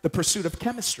incorrectly? The pursuit of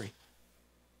chemistry.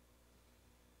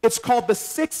 It's called the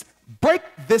sixth break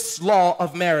this law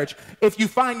of marriage if you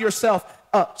find yourself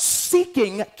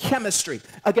seeking chemistry.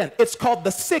 Again, it's called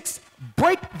the sixth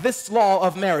break this law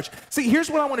of marriage. See, here's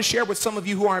what I want to share with some of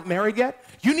you who aren't married yet.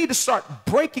 You need to start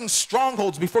breaking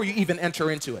strongholds before you even enter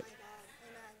into it.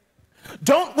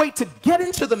 Don't wait to get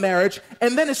into the marriage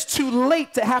and then it's too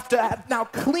late to have to now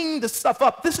clean the stuff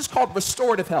up. This is called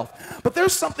restorative health. But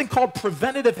there's something called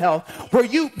preventative health where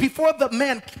before the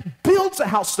man builds a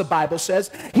house, the Bible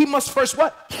says, he must first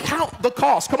what? Count the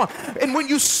cost. Come on. And when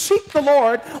you seek the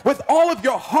Lord with all of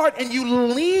your heart and you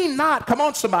lean not, come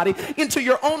on somebody, into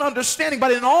your own understanding,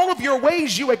 but in all of your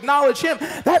ways you acknowledge him.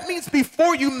 That means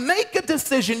before you make a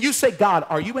decision, you say, God,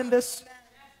 are you in this?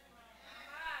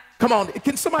 Come on,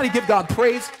 can somebody give God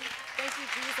praise? Thank you,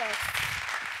 Jesus.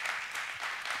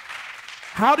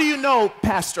 How do you know,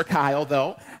 Pastor Kyle,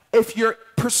 though, if you're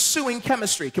pursuing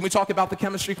chemistry? Can we talk about the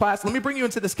chemistry class? Let me bring you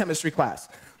into this chemistry class.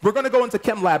 We're going to go into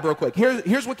Chem Lab real quick.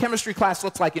 Here's what chemistry class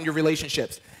looks like in your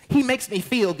relationships. He makes me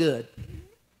feel good.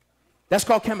 That's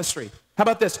called chemistry. How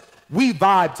about this? We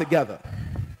vibe together.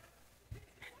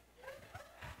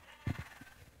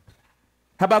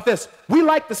 How about this? We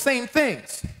like the same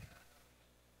things.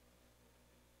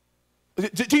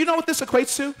 Do you know what this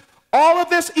equates to? All of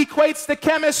this equates to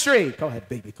chemistry. Go ahead,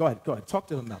 baby. Go ahead. Talk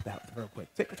to them about that real quick.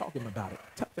 Talk to them about it.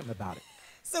 Talk to them about it.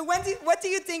 So what do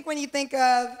you think when you think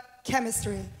of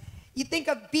chemistry? You think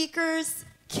of beakers,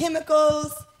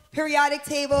 chemicals, periodic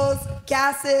tables,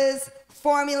 gases,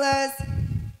 formulas.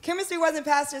 Chemistry wasn't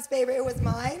Pastor's favorite. It was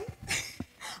mine.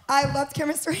 I loved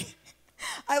chemistry.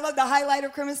 I love the highlight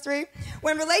of chemistry.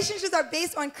 When relationships are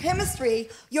based on chemistry,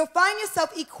 you'll find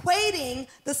yourself equating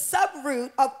the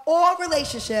subroot of all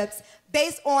relationships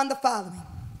based on the following.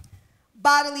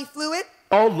 Bodily fluid.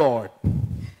 Oh, Lord.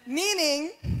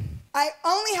 Meaning, I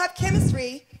only have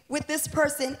chemistry with this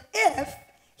person if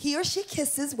he or she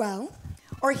kisses well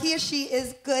or he or she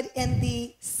is good in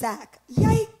the sack.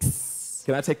 Yikes.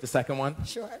 Can I take the second one?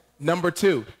 Sure. Number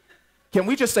 2. Can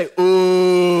we just say,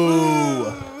 ooh?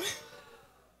 Ooh.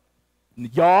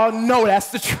 Y'all know that's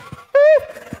the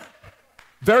truth.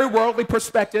 Very worldly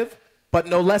perspective, but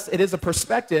no less it is a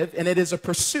perspective and it is a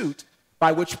pursuit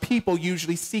by which people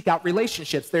usually seek out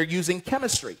relationships. They're using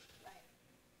chemistry.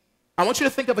 I want you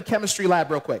to think of a chemistry lab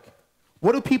real quick.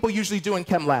 What do people usually do in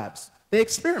chem labs? They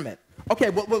experiment. Okay,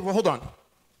 well, hold on.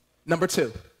 Number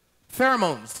 2,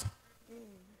 pheromones.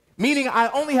 Meaning I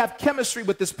only have chemistry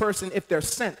with this person if their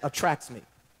scent attracts me.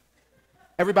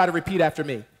 Everybody repeat after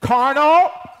me.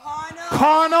 Carnal.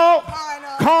 Carnal.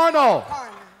 Carnal.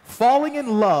 Falling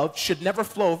in love should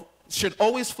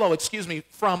always flow,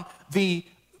 from the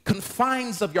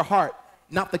confines of your heart,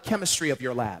 not the chemistry of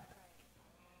your lab.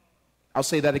 I'll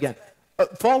say that again.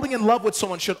 Falling in love with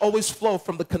someone should always flow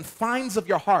from the confines of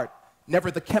your heart,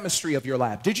 never the chemistry of your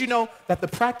lab. Did you know that the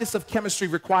practice of chemistry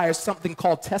requires something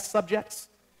called test subjects?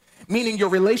 Meaning your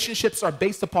relationships are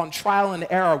based upon trial and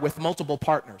error with multiple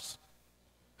partners.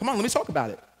 Come on, let me talk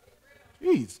about it.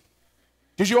 Jeez.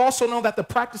 Did you also know that the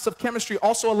practice of chemistry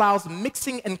also allows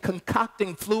mixing and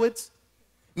concocting fluids?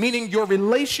 Meaning your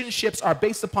relationships are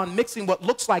based upon mixing what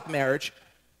looks like marriage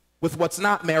with what's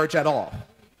not marriage at all.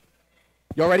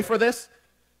 Y'all ready for this?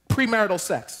 Premarital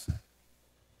sex.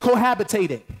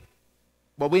 Cohabitating.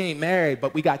 Well, we ain't married,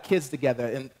 but we got kids together.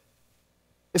 And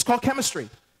it's called chemistry.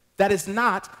 That is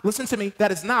not, listen to me,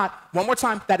 that is not, one more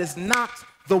time, that is not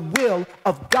the will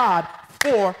of God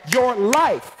for your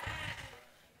life.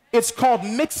 It's called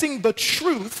mixing the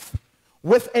truth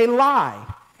with a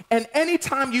lie. And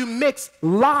anytime you mix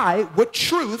lie with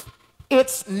truth,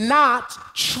 it's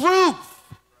not truth.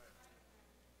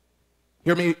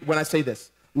 Hear me when I say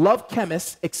this. Love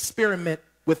chemists experiment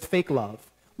with fake love.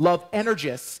 Love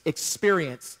energists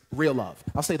experience real love.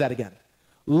 I'll say that again.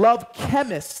 Love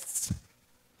chemists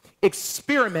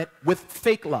experiment with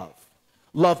fake love.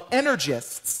 Love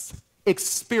energists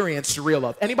experience real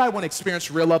love. Anybody want to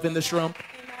experience real love in this room?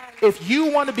 If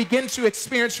you want to begin to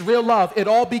experience real love, it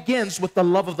all begins with the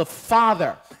love of the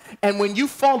Father. And when you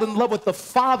fall in love with the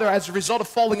Father as a result of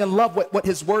falling in love with what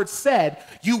his word said,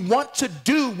 you want to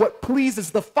do what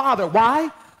pleases the Father. Why?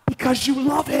 Because you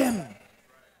love him.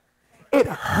 It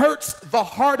hurts the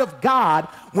heart of God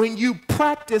when you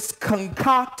practice,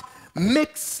 concoct,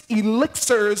 mix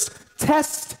elixirs,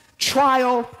 test,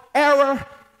 trial, error,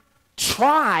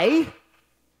 try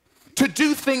to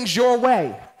do things your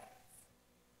way.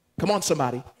 Come on,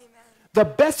 somebody. Amen. The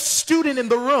best student in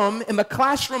the room, in the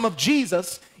classroom of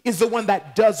Jesus, is the one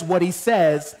that does what he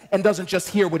says and doesn't just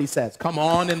hear what he says. Come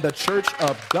on, in the church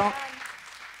of God.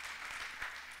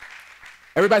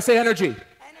 Everybody say energy. Energy.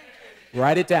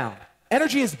 Write it down.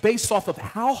 Energy is based off of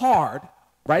how hard,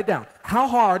 write it down, how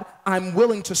hard I'm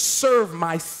willing to serve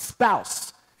my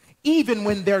spouse, even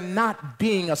when they're not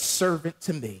being a servant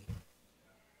to me.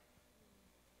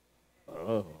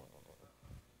 Oh,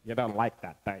 you don't like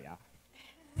that, do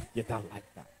you? You don't like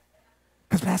that.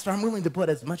 Because, Pastor, I'm willing to put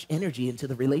as much energy into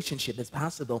the relationship as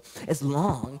possible as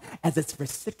long as it's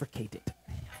reciprocated.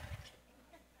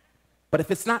 But if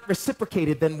it's not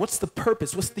reciprocated, then what's the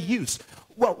purpose? What's the use?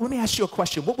 Well, let me ask you a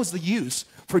question. What was the use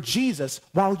for Jesus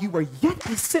while you were yet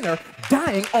a sinner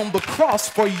dying on the cross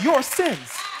for your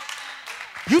sins?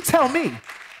 You tell me.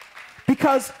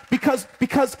 Because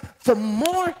the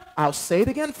more, I'll say it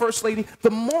again, First Lady,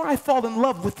 the more I fall in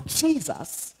love with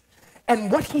Jesus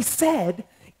and what he said,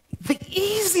 the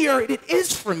easier it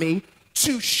is for me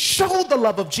to show the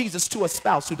love of Jesus to a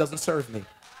spouse who doesn't serve me.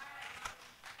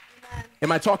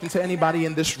 Am I talking to anybody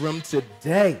in this room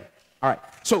today? All right.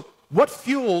 So what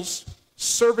fuels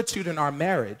servitude in our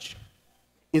marriage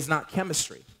is not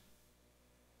chemistry.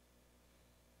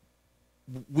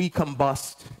 We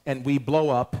combust and we blow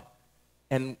up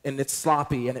and it's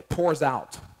sloppy and it pours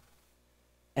out.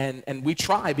 And we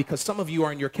try because some of you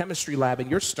are in your chemistry lab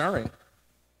and you're stirring.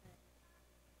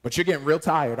 But you're getting real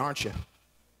tired, aren't you?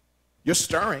 You're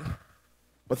stirring,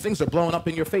 but things are blowing up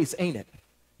in your face, ain't it?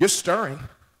 You're stirring,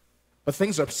 but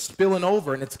things are spilling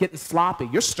over and it's getting sloppy.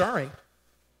 You're stirring,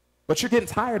 but you're getting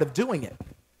tired of doing it.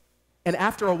 And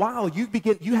after a while, you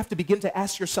have to begin to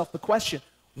ask yourself the question,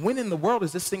 when in the world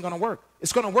is this thing going to work?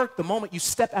 It's going to work the moment you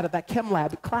step out of that chem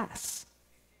lab class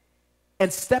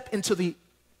and step into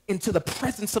the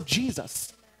presence of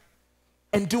Jesus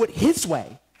and do it his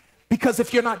way. Because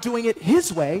if you're not doing it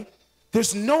his way,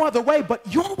 there's no other way but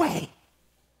your way.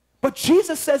 But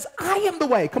Jesus says, I am the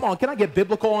way. Come on, can I get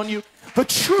biblical on you? The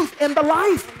truth and the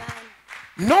life.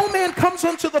 Amen. No man comes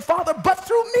unto the Father but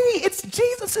through me. It's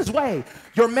Jesus' way.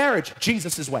 Your marriage,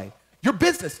 Jesus' way. Your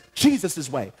business, Jesus'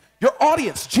 way. Your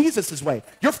audience, Jesus' way.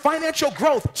 Your financial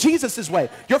growth, Jesus' way.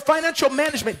 Your financial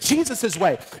management, Jesus'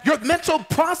 way. Your mental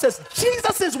process,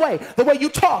 Jesus' way. The way you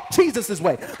talk, Jesus'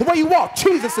 way. The way you walk,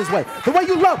 Jesus' way. The way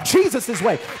you love, Jesus'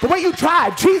 way. The way you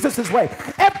drive, Jesus' way.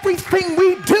 Everything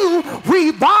we do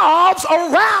revolves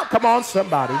around. Come on,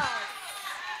 somebody.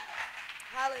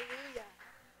 Hallelujah.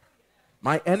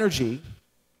 My energy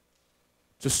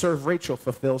to serve Rachel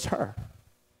fulfills her.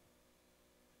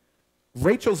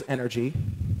 Rachel's energy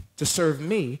to serve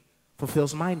me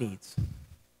fulfills my needs.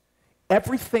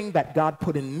 Everything that God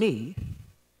put in me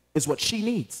is what she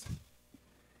needs.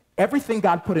 Everything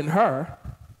God put in her,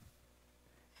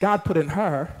 God put in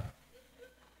her.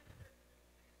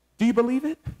 Do you believe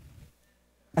it?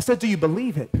 I said, do you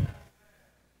believe it?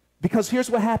 Because here's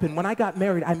what happened. When I got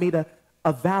married, I made a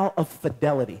vow of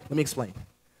fidelity. Let me explain.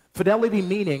 Fidelity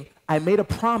meaning I made a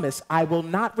promise I will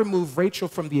not remove Rachel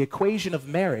from the equation of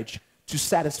marriage to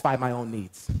satisfy my own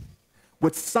needs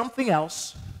with something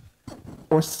else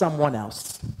or someone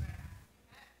else.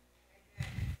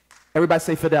 Everybody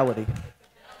say fidelity.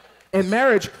 In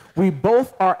marriage, we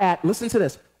both are at, listen to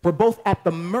this, we're both at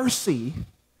the mercy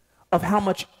of how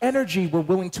much energy we're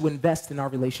willing to invest in our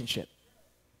relationship.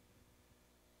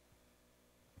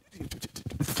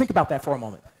 Think about that for a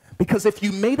moment. Because if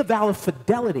you made a vow of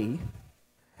fidelity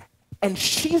and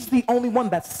she's the only one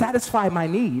that satisfies my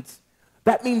needs,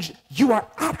 that means you are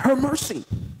at her mercy.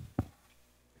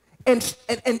 And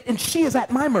she is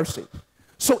at my mercy.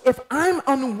 So if I'm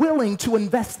unwilling to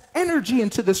invest energy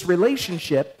into this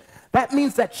relationship, that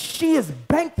means that she is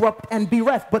bankrupt and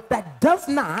bereft, but that does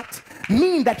not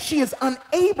mean that she is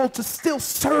unable to still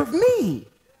serve me.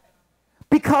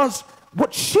 Because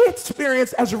what she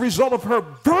experienced as a result of her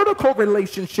vertical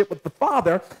relationship with the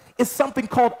Father is something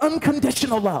called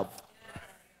unconditional love.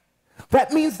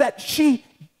 That means that she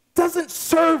doesn't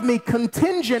serve me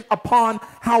contingent upon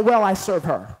how well I serve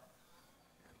her.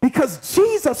 Because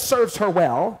Jesus serves her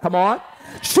well, come on,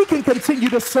 she can continue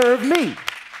to serve me.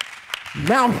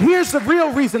 Now, here's the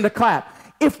real reason to clap.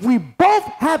 If we both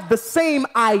have the same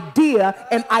idea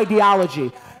and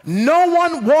ideology, no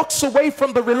one walks away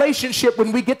from the relationship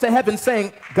when we get to heaven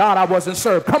saying, God, I wasn't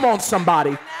served. Come on, somebody.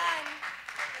 Amen.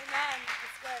 Amen.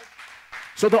 That's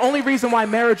good. So the only reason why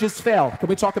marriages fail, can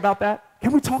we talk about that?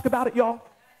 Can we talk about it, y'all?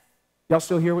 Y'all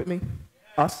still here with me?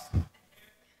 Us?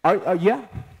 Yeah?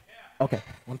 Okay,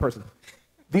 one person.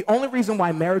 The only reason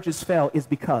why marriages fail is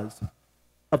because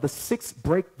of the sixth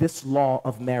break this law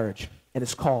of marriage, and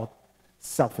it's called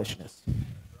selfishness.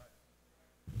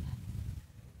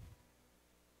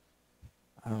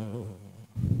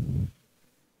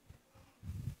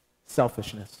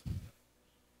 Selfishness.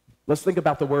 Let's think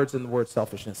about the words in the word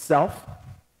selfishness. Self,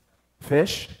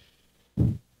 fish,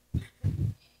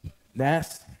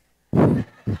 nest.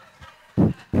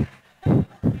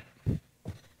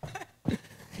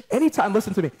 Anytime,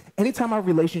 listen to me, anytime our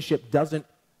relationship doesn't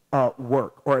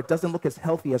work, or it doesn't look as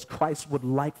healthy as Christ would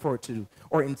like for it to,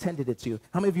 or intended it to,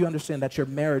 how many of you understand that your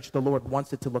marriage, the Lord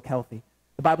wants it to look healthy?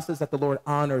 The Bible says that the Lord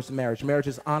honors marriage. Marriage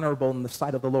is honorable in the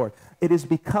sight of the Lord. It is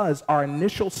because our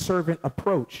initial servant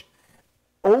approach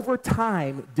over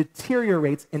time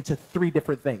deteriorates into three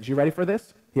different things. You ready for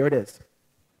this? Here it is.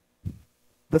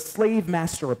 The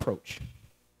slave-master approach,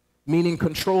 meaning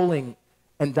controlling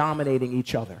and dominating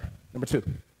each other. Number two,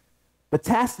 the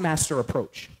taskmaster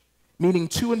approach, meaning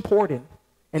too important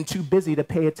and too busy to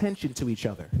pay attention to each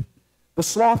other. The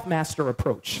sloth-master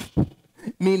approach,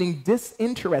 meaning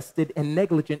disinterested and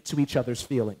negligent to each other's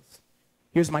feelings.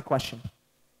 Here's my question.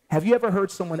 Have you ever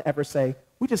heard someone ever say,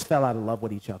 we just fell out of love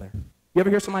with each other? You ever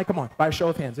hear somebody, come on, by a show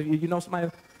of hands, you know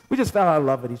somebody, we just fell out of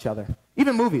love with each other.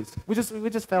 Even movies, we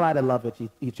just fell out of love with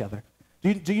each other.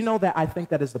 Do you know that I think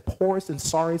that is the poorest and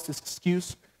sorriest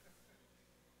excuse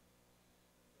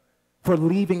for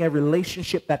leaving a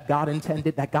relationship that God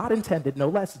intended, no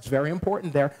less, it's very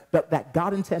important there, that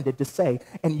God intended to say,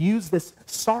 and use this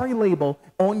sorry label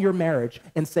on your marriage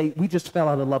and say, we just fell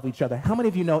out of love with each other. How many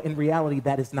of you know in reality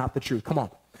that is not the truth? Come on.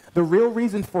 The real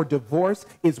reason for divorce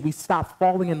is we stop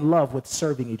falling in love with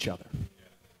serving each other.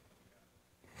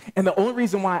 And the only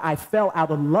reason why I fell out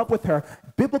of love with her,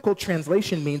 biblical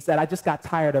translation means that I just got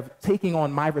tired of taking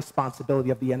on my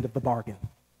responsibility of the end of the bargain.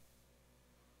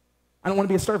 I don't want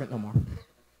to be a servant no more.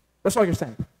 That's all you're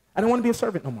saying. I don't want to be a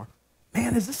servant no more.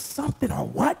 Man, is this something or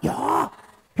what, y'all?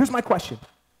 Here's my question.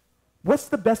 What's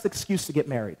the best excuse to get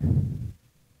married?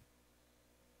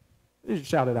 You just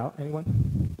shout it out.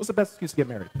 Anyone? What's the best excuse to get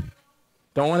married?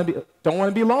 Don't want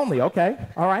to be lonely. Okay.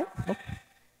 All right. Okay.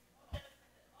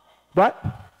 What?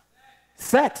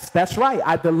 Sex. That's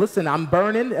right. Listen, I'm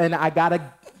burning and I got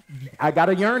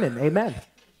a yearning. Amen.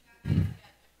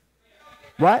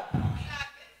 What?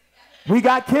 We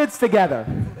got kids together.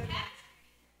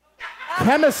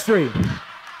 Chemistry.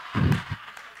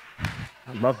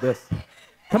 I love this.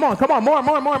 Come on,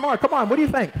 more. Come on, what do you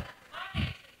think?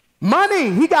 Money.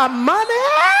 He got money.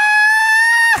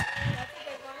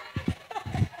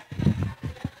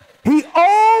 He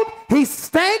old, he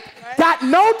stank, got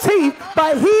no teeth,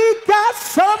 but he got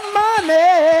some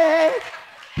money.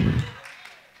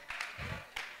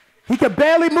 He could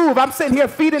barely move. I'm sitting here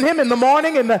feeding him in the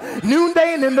morning, in the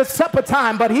noonday, and in the supper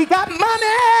time, but he got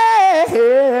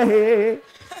money.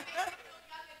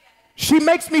 She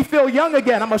makes me feel young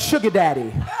again. I'm a sugar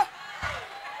daddy.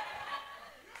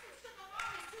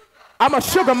 I'm a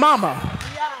sugar mama.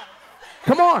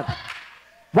 Come on.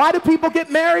 Why do people get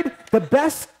married? The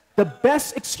best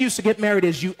excuse to get married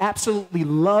is you absolutely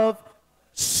love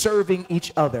serving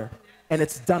each other, and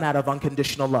it's done out of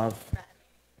unconditional love.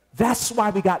 That's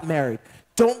why we got married.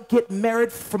 Don't get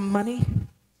married for money,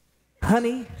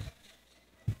 honey,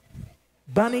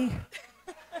 bunny,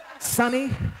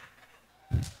 sonny,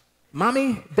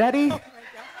 mommy, daddy,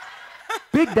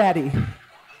 big daddy,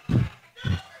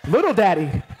 little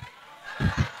daddy,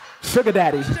 sugar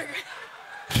daddy,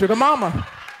 sugar mama,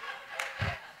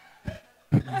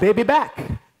 baby back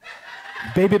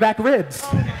ribs,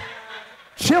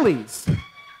 Chili's,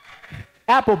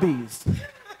 Applebee's.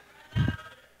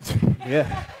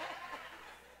 Yeah.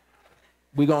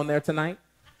 We going there tonight?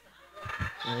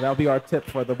 That'll be our tip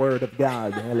for the word of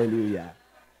God. Hallelujah.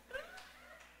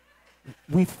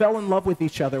 We fell in love with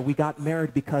each other. We got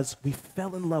married because we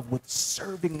fell in love with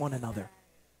serving one another.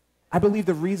 I believe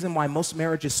the reason why most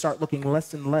marriages start looking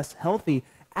less and less healthy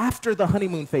after the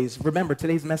honeymoon phase, remember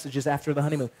today's message is after the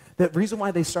honeymoon. The reason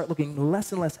why they start looking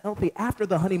less and less healthy after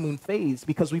the honeymoon phase,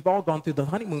 because we've all gone through the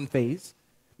honeymoon phase.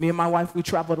 Me and my wife, we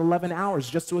traveled 11 hours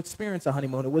just to experience a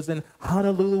honeymoon. It was in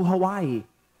Honolulu, Hawaii,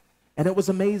 and it was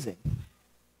amazing.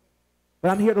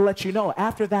 But I'm here to let you know,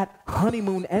 after that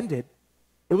honeymoon ended,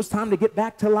 it was time to get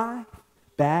back to life,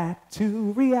 back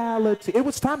to reality. It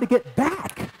was time to get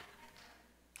back.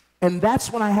 And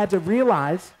that's when I had to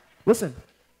realize, listen,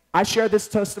 I share this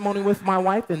testimony with my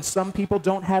wife, and some people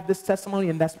don't have this testimony,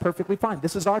 and that's perfectly fine.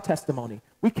 This is our testimony.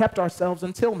 We kept ourselves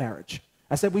until marriage.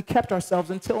 I said we kept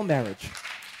ourselves until marriage.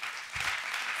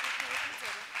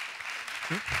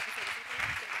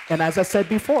 And as I said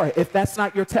before, if that's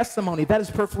not your testimony, that is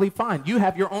perfectly fine. You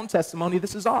have your own testimony.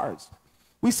 This is ours.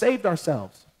 We saved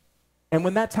ourselves. And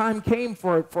when that time came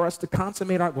for us to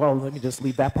consummate our, well, let me just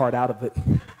leave that part out of it.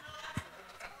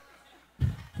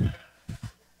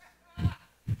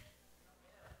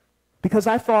 Because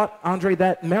I thought, Andre,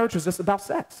 that marriage was just about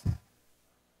sex.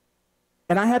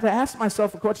 And I had to ask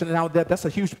myself a question. Now, that's a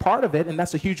huge part of it, and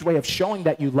that's a huge way of showing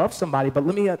that you love somebody. But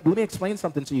let me explain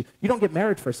something to you. You don't get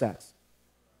married for sex.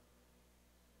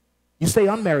 You stay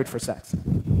unmarried for sex.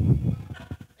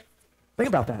 Think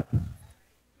about that.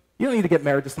 You don't need to get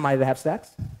married to somebody to have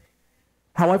sex.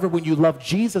 However, when you love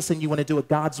Jesus and you want to do it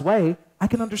God's way, I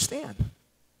can understand.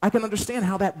 I can understand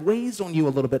how that weighs on you a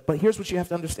little bit. But here's what you have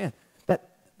to understand.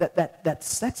 That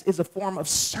sex is a form of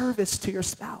service to your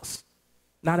spouse,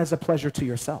 not as a pleasure to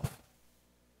yourself.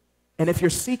 And if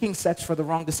you're seeking sex for the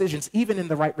wrong decisions, even in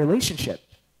the right relationship,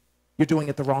 you're doing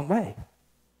it the wrong way.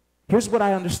 Here's what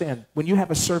I understand. When you have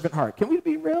a servant heart, can we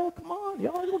be real? Come on,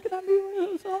 y'all looking at me.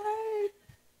 It's all right.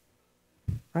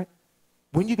 Right?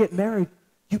 When you get married,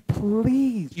 you're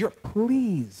pleased.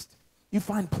 You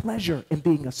find pleasure in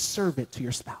being a servant to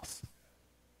your spouse.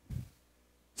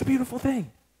 It's a beautiful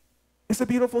thing. It's a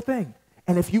beautiful thing.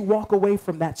 And if you walk away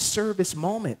from that service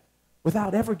moment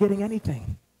without ever getting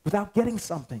anything, without getting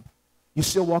something, you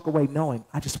still walk away knowing,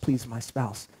 I just pleased my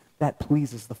spouse. That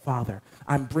pleases the Father.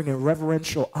 I'm bringing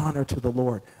reverential honor to the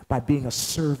Lord by being a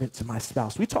servant to my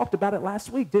spouse. We talked about it last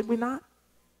week, did we not?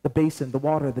 The basin, the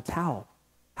water, the towel.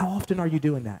 How often are you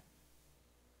doing that?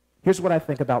 Here's what I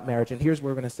think about marriage, and here's what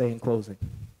we're going to say in closing.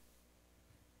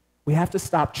 We have to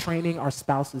stop training our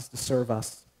spouses to serve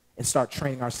us and start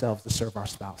training ourselves to serve our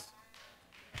spouse.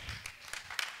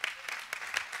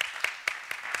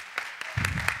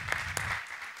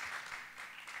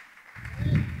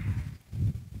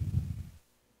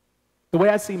 The way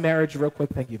I see marriage, real quick,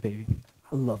 thank you, baby.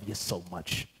 I love you so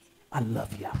much. I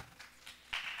love you.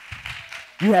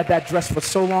 You had that dress for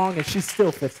so long, and she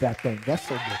still fits that thing. That's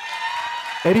so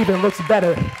good. It even looks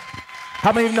better.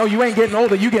 How many of you know you ain't getting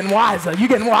older, you getting wiser, you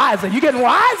getting wiser, you getting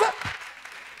wiser?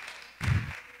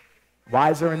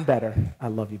 Wiser and better. I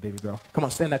love you, baby girl. Come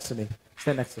on, stand next to me.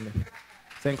 Stand next to me.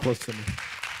 Stand close to me.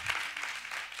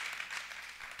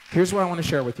 Here's what I want to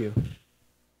share with you.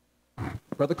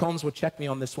 Brother Combs will check me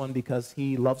on this one because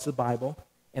he loves the Bible,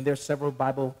 and there's several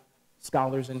Bible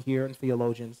scholars in here and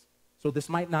theologians. So this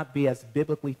might not be as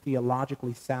biblically,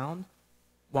 theologically sound,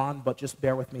 Juan, but just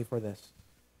bear with me for this.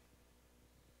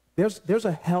 There's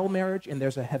a hell marriage and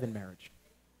there's a heaven marriage.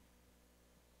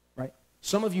 Right?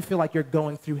 Some of you feel like you're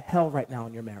going through hell right now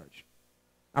in your marriage.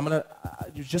 I'm going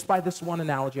to, just by this one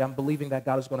analogy, I'm believing that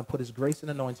God is going to put his grace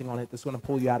and anointing on it that's going to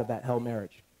pull you out of that hell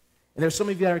marriage. And there's some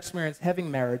of you that are experiencing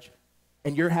heaven marriage,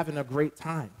 and you're having a great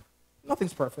time.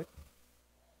 Nothing's perfect,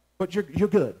 but you're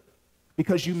good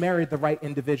because you married the right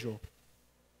individual.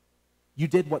 You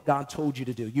did what God told you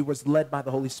to do. You was led by the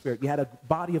Holy Spirit. You had a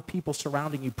body of people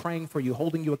surrounding you, praying for you,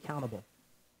 holding you accountable.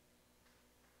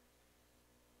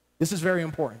 This is very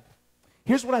important.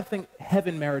 Here's what I think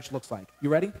heaven marriage looks like. You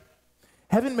ready?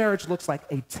 Heaven marriage looks like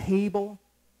a table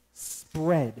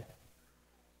spread,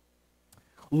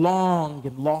 long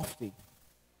and lofty,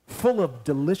 full of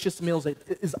delicious meals.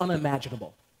 It is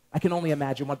unimaginable. I can only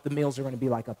imagine what the meals are going to be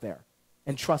like up there.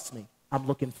 And trust me, I'm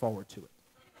looking forward to it.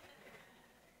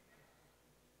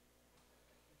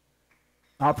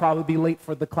 I'll probably be late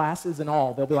for the classes and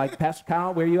all. They'll be like, Pastor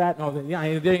Kyle, where you at? No,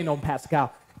 yeah, there ain't no Pastor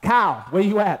Kyle. Kyle, where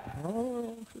you at?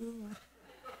 Oh,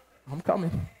 I'm coming.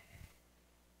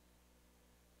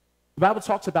 The Bible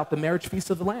talks about the marriage feast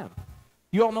of the Lamb.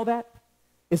 You all know that?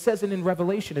 It says it in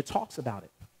Revelation. It talks about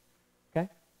it. Okay?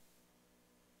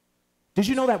 Did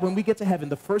you know that when we get to heaven,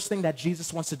 the first thing that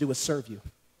Jesus wants to do is serve you?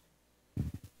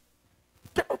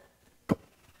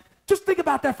 Just think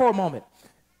about that for a moment.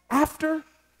 After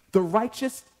the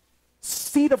righteous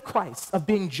seat of Christ, of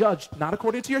being judged, not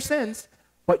according to your sins,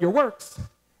 but your works,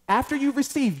 after you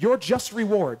receive your just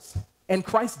rewards, and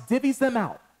Christ divvies them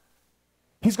out,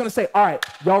 he's going to say, all right,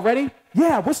 y'all ready?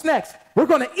 Yeah, what's next? We're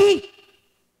going to eat.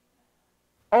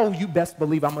 Oh, you best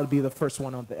believe I'm going to be the first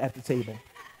one at the table.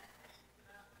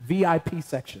 VIP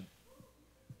section.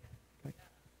 Okay.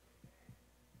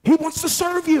 He wants to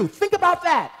serve you. Think about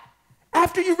that.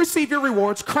 After you receive your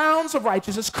rewards, crowns of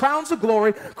righteousness, crowns of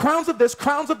glory, crowns of this,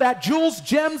 crowns of that, jewels,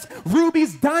 gems,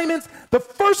 rubies, diamonds, the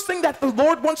first thing that the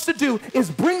Lord wants to do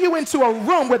is bring you into a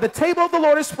room where the table of the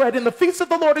Lord is spread and the feast of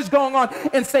the Lord is going on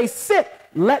and say, sit,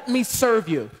 let me serve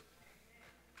you.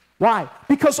 Why?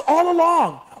 Because all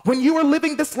along, when you were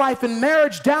living this life in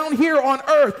marriage down here on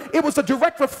earth, it was a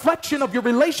direct reflection of your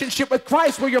relationship with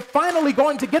Christ, where you're finally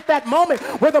going to get that moment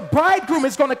where the bridegroom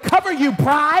is going to cover you.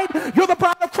 Bride, you're the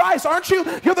bride of Christ, aren't you?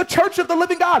 You're the church of the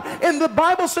living God. And the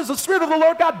Bible says the Spirit of the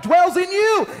Lord God dwells in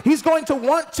you. He's going to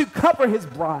want to cover his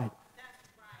bride.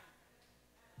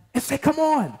 And say, come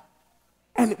on.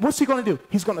 And what's he going to do?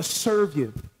 He's going to serve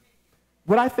you.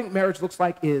 What I think marriage looks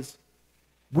like is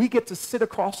we get to sit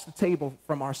across the table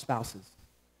from our spouses.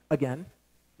 Again,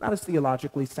 not as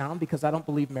theologically sound because I don't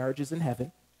believe marriage is in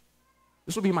heaven.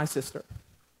 This will be my sister.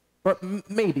 But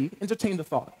maybe, entertain the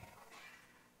thought.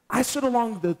 I sit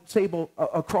along the table,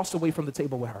 across the way from the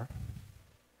table with her.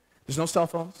 There's no cell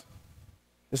phones.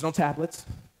 There's no tablets.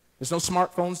 There's no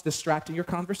smartphones distracting your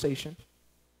conversation.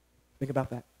 Think about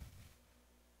that.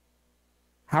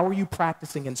 How are you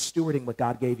practicing and stewarding what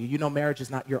God gave you? You know marriage is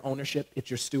not your ownership, it's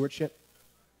your stewardship.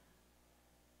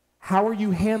 How are you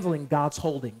handling God's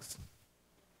holdings?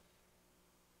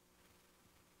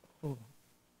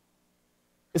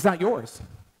 It's not yours.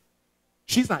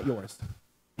 She's not yours.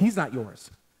 He's not yours.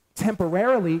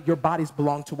 Temporarily, your bodies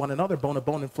belong to one another, bone of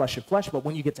bone and flesh of flesh. But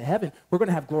when you get to heaven, we're going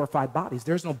to have glorified bodies.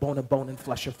 There's no bone of bone and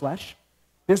flesh of flesh.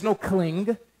 There's no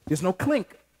cling. There's no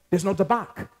clink. There's no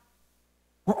debauch.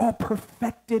 We're all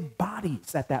perfected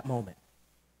bodies at that moment.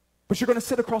 But you're going to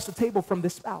sit across the table from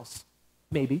this spouse,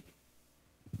 maybe.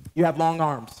 You have long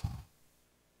arms.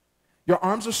 Your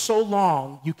arms are so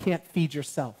long, you can't feed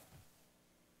yourself.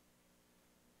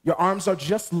 Your arms are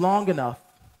just long enough,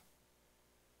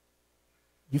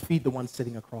 you feed the one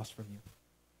sitting across from you.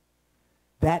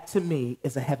 That, to me,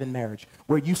 is a heaven marriage,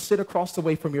 where you sit across the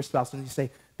way from your spouse and you say,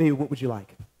 baby, what would you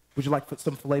like? Would you like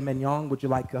some filet mignon? Would you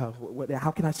like,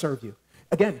 how can I serve you?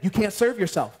 Again, you can't serve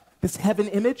yourself. This heaven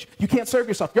image, you can't serve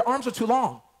yourself. Your arms are too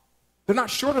long. They're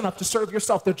not short enough to serve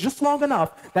yourself. They're just long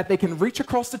enough that they can reach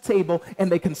across the table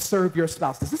and they can serve your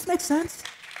spouse. Does this make sense?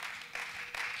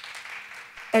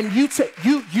 And you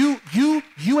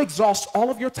exhaust all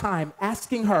of your time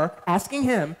asking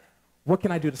him, what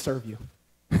can I do to serve you?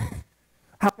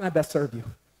 How can I best serve you?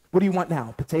 What do you want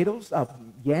now? Potatoes?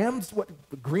 Yams? What?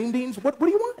 Green beans? What do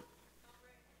you want?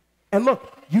 And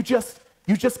look, you just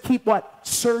keep what?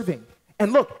 Serving.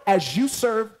 And look, as you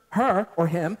serve her or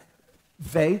him,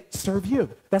 they serve you.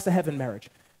 That's a heaven marriage.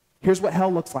 Here's what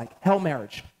hell looks like. Hell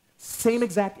marriage. Same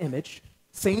exact image,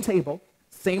 same table,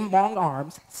 same long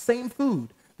arms, same food.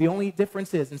 The only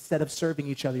difference is instead of serving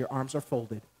each other, your arms are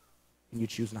folded and you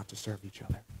choose not to serve each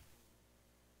other.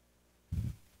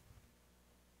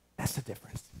 That's the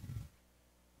difference.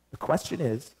 The question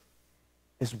is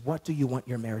what do you want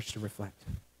your marriage to reflect?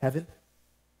 Heaven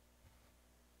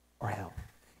or hell?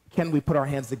 Can we put our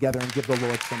hands together and give the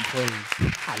Lord some praise?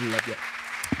 I love you.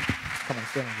 Come on,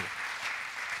 stand on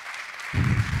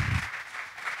here.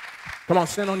 Come on,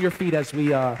 stand on your feet as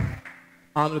we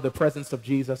honor the presence of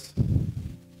Jesus.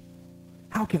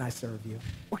 How can I serve you?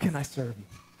 What can I serve you?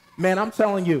 Man, I'm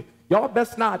telling you, y'all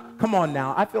best not, come on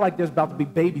now. I feel like there's about to be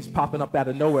babies popping up out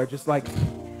of nowhere, just like,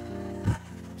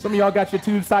 some of y'all got your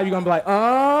tubes tied, you're going to be like,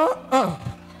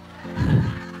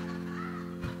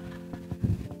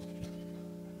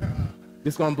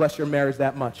 It's going to bless your marriage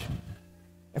that much.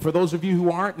 And for those of you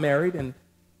who aren't married and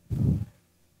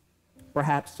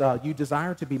perhaps you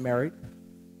desire to be married,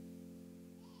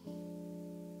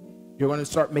 you're going to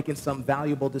start making some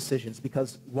valuable decisions,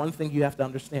 because one thing you have to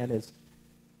understand is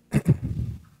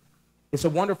it's a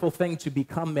wonderful thing to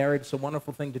become married. It's a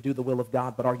wonderful thing to do the will of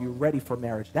God, but are you ready for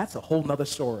marriage? That's a whole nother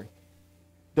story.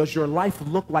 Does your life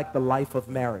look like the life of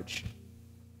marriage?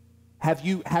 Have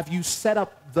you set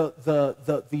up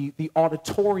the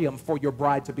auditorium for your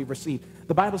bride to be received?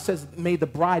 The Bible says, may the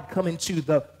bride come into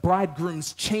the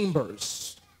bridegroom's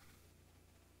chambers.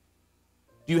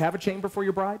 Do you have a chamber for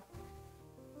your bride?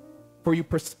 For you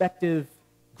prospective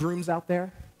grooms out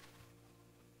there?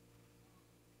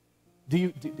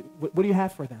 What do you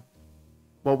have for them?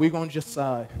 Well, we're going to just,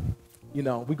 we're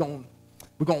going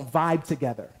to vibe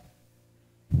together.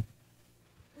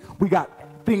 We got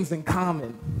things in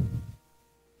common.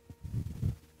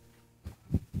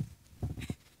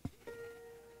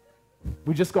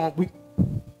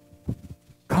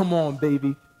 Come on,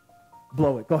 baby.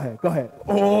 Blow it. Go ahead.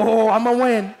 Oh, I'm going to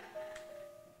win.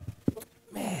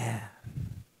 Man,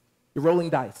 you're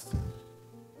rolling dice.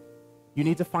 You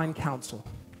need to find counsel.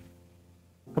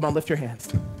 Come on, lift your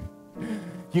hands.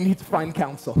 You need to find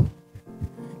counsel.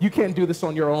 You can't do this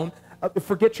on your own.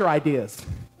 Forget your ideas.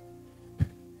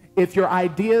 If your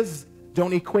ideas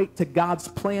don't equate to God's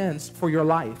plans for your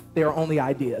life, they are only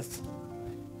ideas.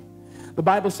 The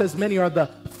Bible says many are the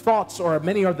thoughts or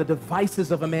many are the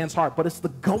devices of a man's heart, but it's the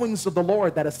goings of the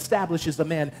Lord that establishes a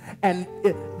man. And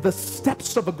the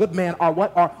steps of a good man are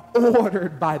what? Are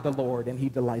ordered by the Lord, and he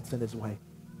delights in his way.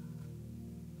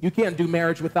 You can't do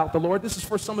marriage without the Lord. This is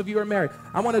for some of you who are married.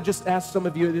 I want to just ask some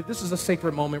of you, this is a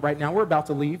sacred moment right now. We're about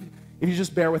to leave. If you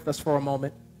just bear with us for a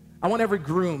moment. I want every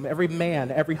groom, every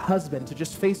man, every husband to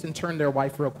just face and turn their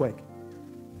wife real quick.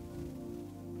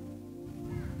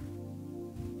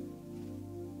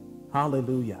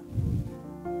 Hallelujah.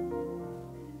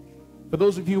 For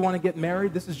those of you who want to get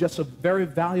married, this is just a very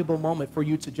valuable moment for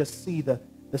you to just see the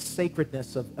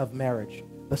sacredness of marriage,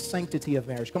 the sanctity of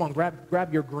marriage. Come on,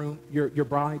 grab your groom, your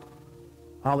bride.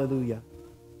 Hallelujah.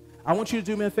 I want you to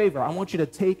do me a favor. I want you to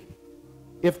take,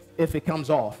 if it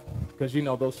comes off, because you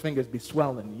know those fingers be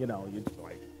swelling, you know, you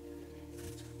like.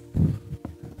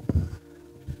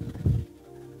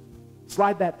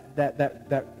 Slide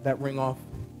that ring off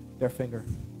their finger.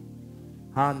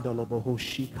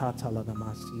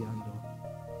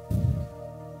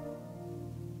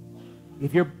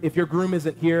 If your groom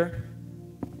isn't here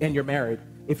and you're married,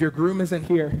 if your groom isn't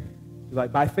here, you're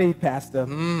like, by faith, Pastor,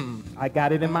 I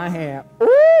got it in my hand.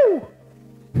 Ooh!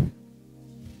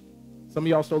 Some of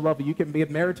y'all so lovely, you can be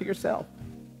married to yourself.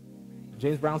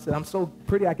 James Brown said, I'm so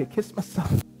pretty I could kiss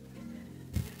myself.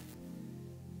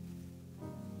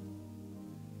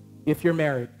 If you're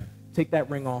married, take that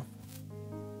ring off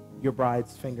your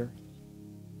bride's finger.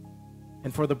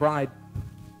 And for the bride,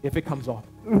 if it comes off,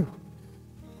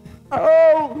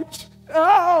 ouch,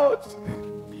 ouch.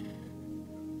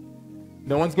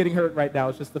 No one's getting hurt right now.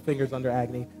 It's just the fingers under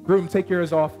agony. Groom, take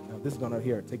yours off. No, this is going to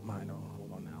here. Take mine. Oh,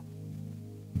 hold on now.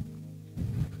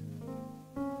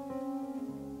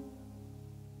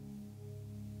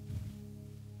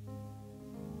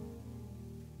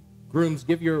 Grooms,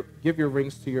 give your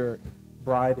rings to your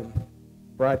bride, and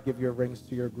bride, give your rings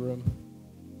to your groom.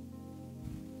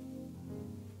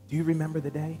 Do you remember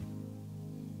the day?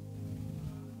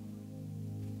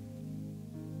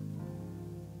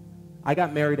 I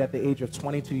got married at the age of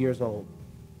 22 years old.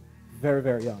 Very,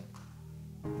 very young.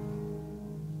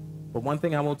 But one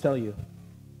thing I will tell you,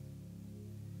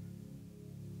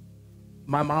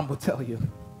 my mom will tell you,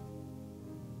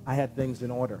 I had things in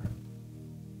order.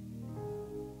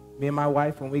 Me and my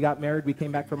wife, when we got married, we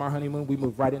came back from our honeymoon, we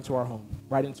moved right into our home,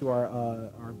 right into our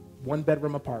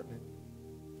one-bedroom apartment.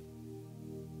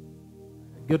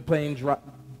 Good paying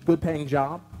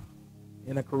job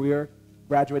in a career,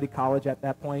 graduated college at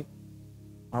that point.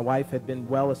 My wife had been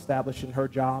well established in her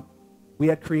job. We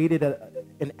had created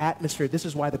an atmosphere. This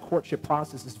is why the courtship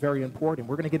process is very important.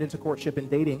 We're going to get into courtship and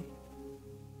dating,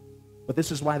 but this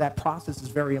is why that process is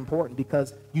very important,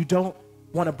 because you don't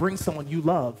want to bring someone you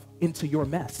love into your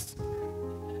mess.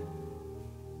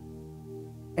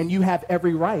 And you have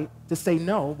every right to say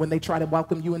no when they try to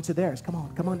welcome you into theirs. Come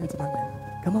on into my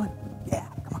mess. Come on. Yeah,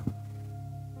 come on.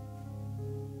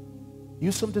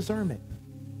 Use some discernment.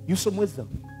 Use some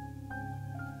wisdom.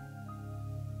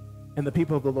 And the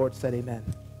people of the Lord said amen.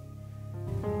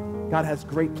 God has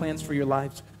great plans for your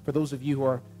lives, for those of you who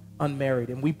are unmarried,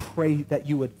 and we pray that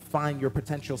you would find your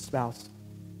potential spouse.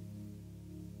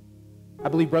 I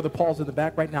believe Brother Paul's in the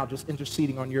back right now just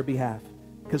interceding on your behalf,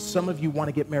 because some of you want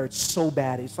to get married so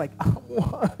bad. It's like, I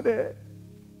want it.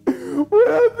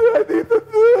 What do I need to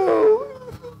do?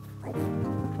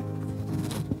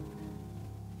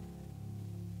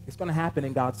 It's going to happen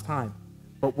in God's time.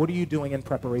 But what are you doing in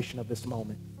preparation of this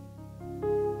moment?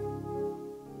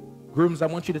 Grooms, I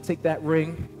want you to take that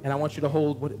ring, and I want you to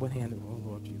hold, what hand? Oh,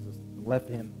 Lord Jesus. The left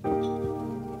hand. All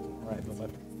right, the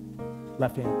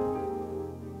left hand.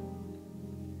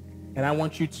 And I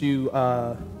want you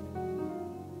to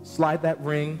slide that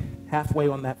ring halfway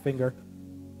on that finger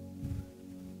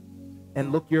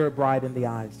and look your bride in the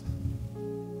eyes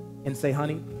and say,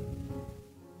 honey,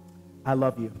 I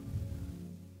love you.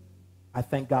 I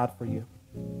thank God for you.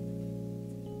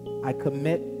 I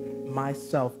commit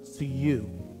myself to you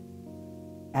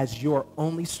as your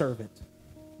only servant,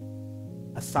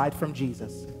 aside from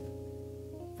Jesus,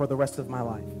 for the rest of my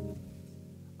life.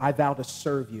 I vow to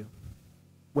serve you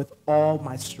with all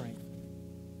my strength,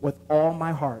 with all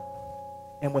my heart,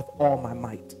 and with all my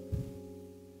might.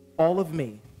 All of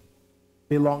me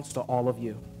belongs to all of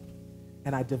you,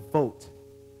 and I devote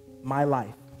my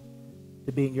life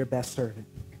to being your best servant.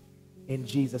 In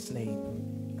Jesus'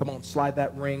 name. Come on, slide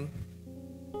that ring.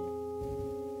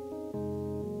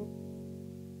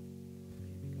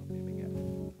 There we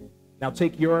go. Now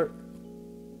take your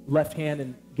left hand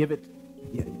and give it.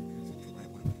 Yeah, that's the right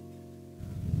one.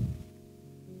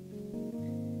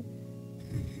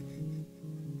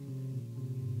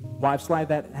 Wives, slide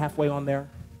that halfway on there.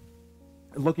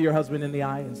 Look at your husband in the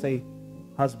eye and say,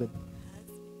 husband,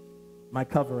 my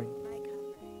covering,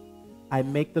 I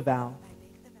make the vow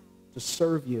to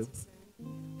serve you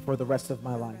for the rest of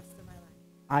my life.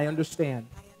 I understand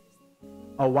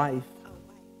a wife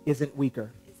isn't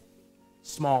weaker,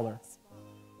 smaller.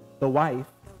 The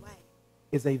wife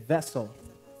is a vessel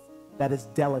that is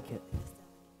delicate,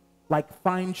 like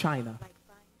fine china.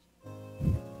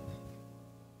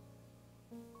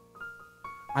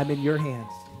 I'm in your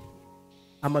hands.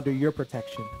 I'm under your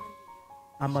protection.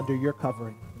 I'm under your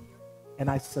covering. And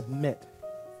I submit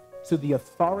to the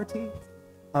authority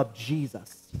of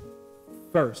Jesus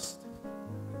first.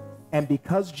 And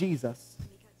because Jesus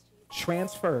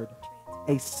transferred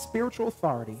a spiritual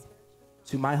authority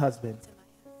to my husband,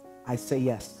 I say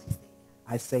yes.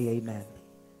 I say amen.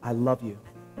 I love you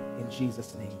in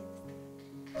Jesus' name.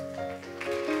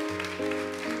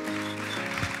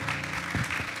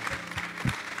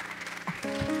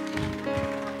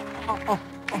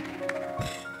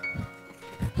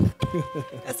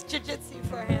 That's jiu-jitsu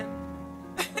for him.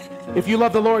 If you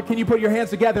love the Lord, can you put your hands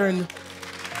together and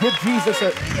give Jesus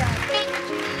a...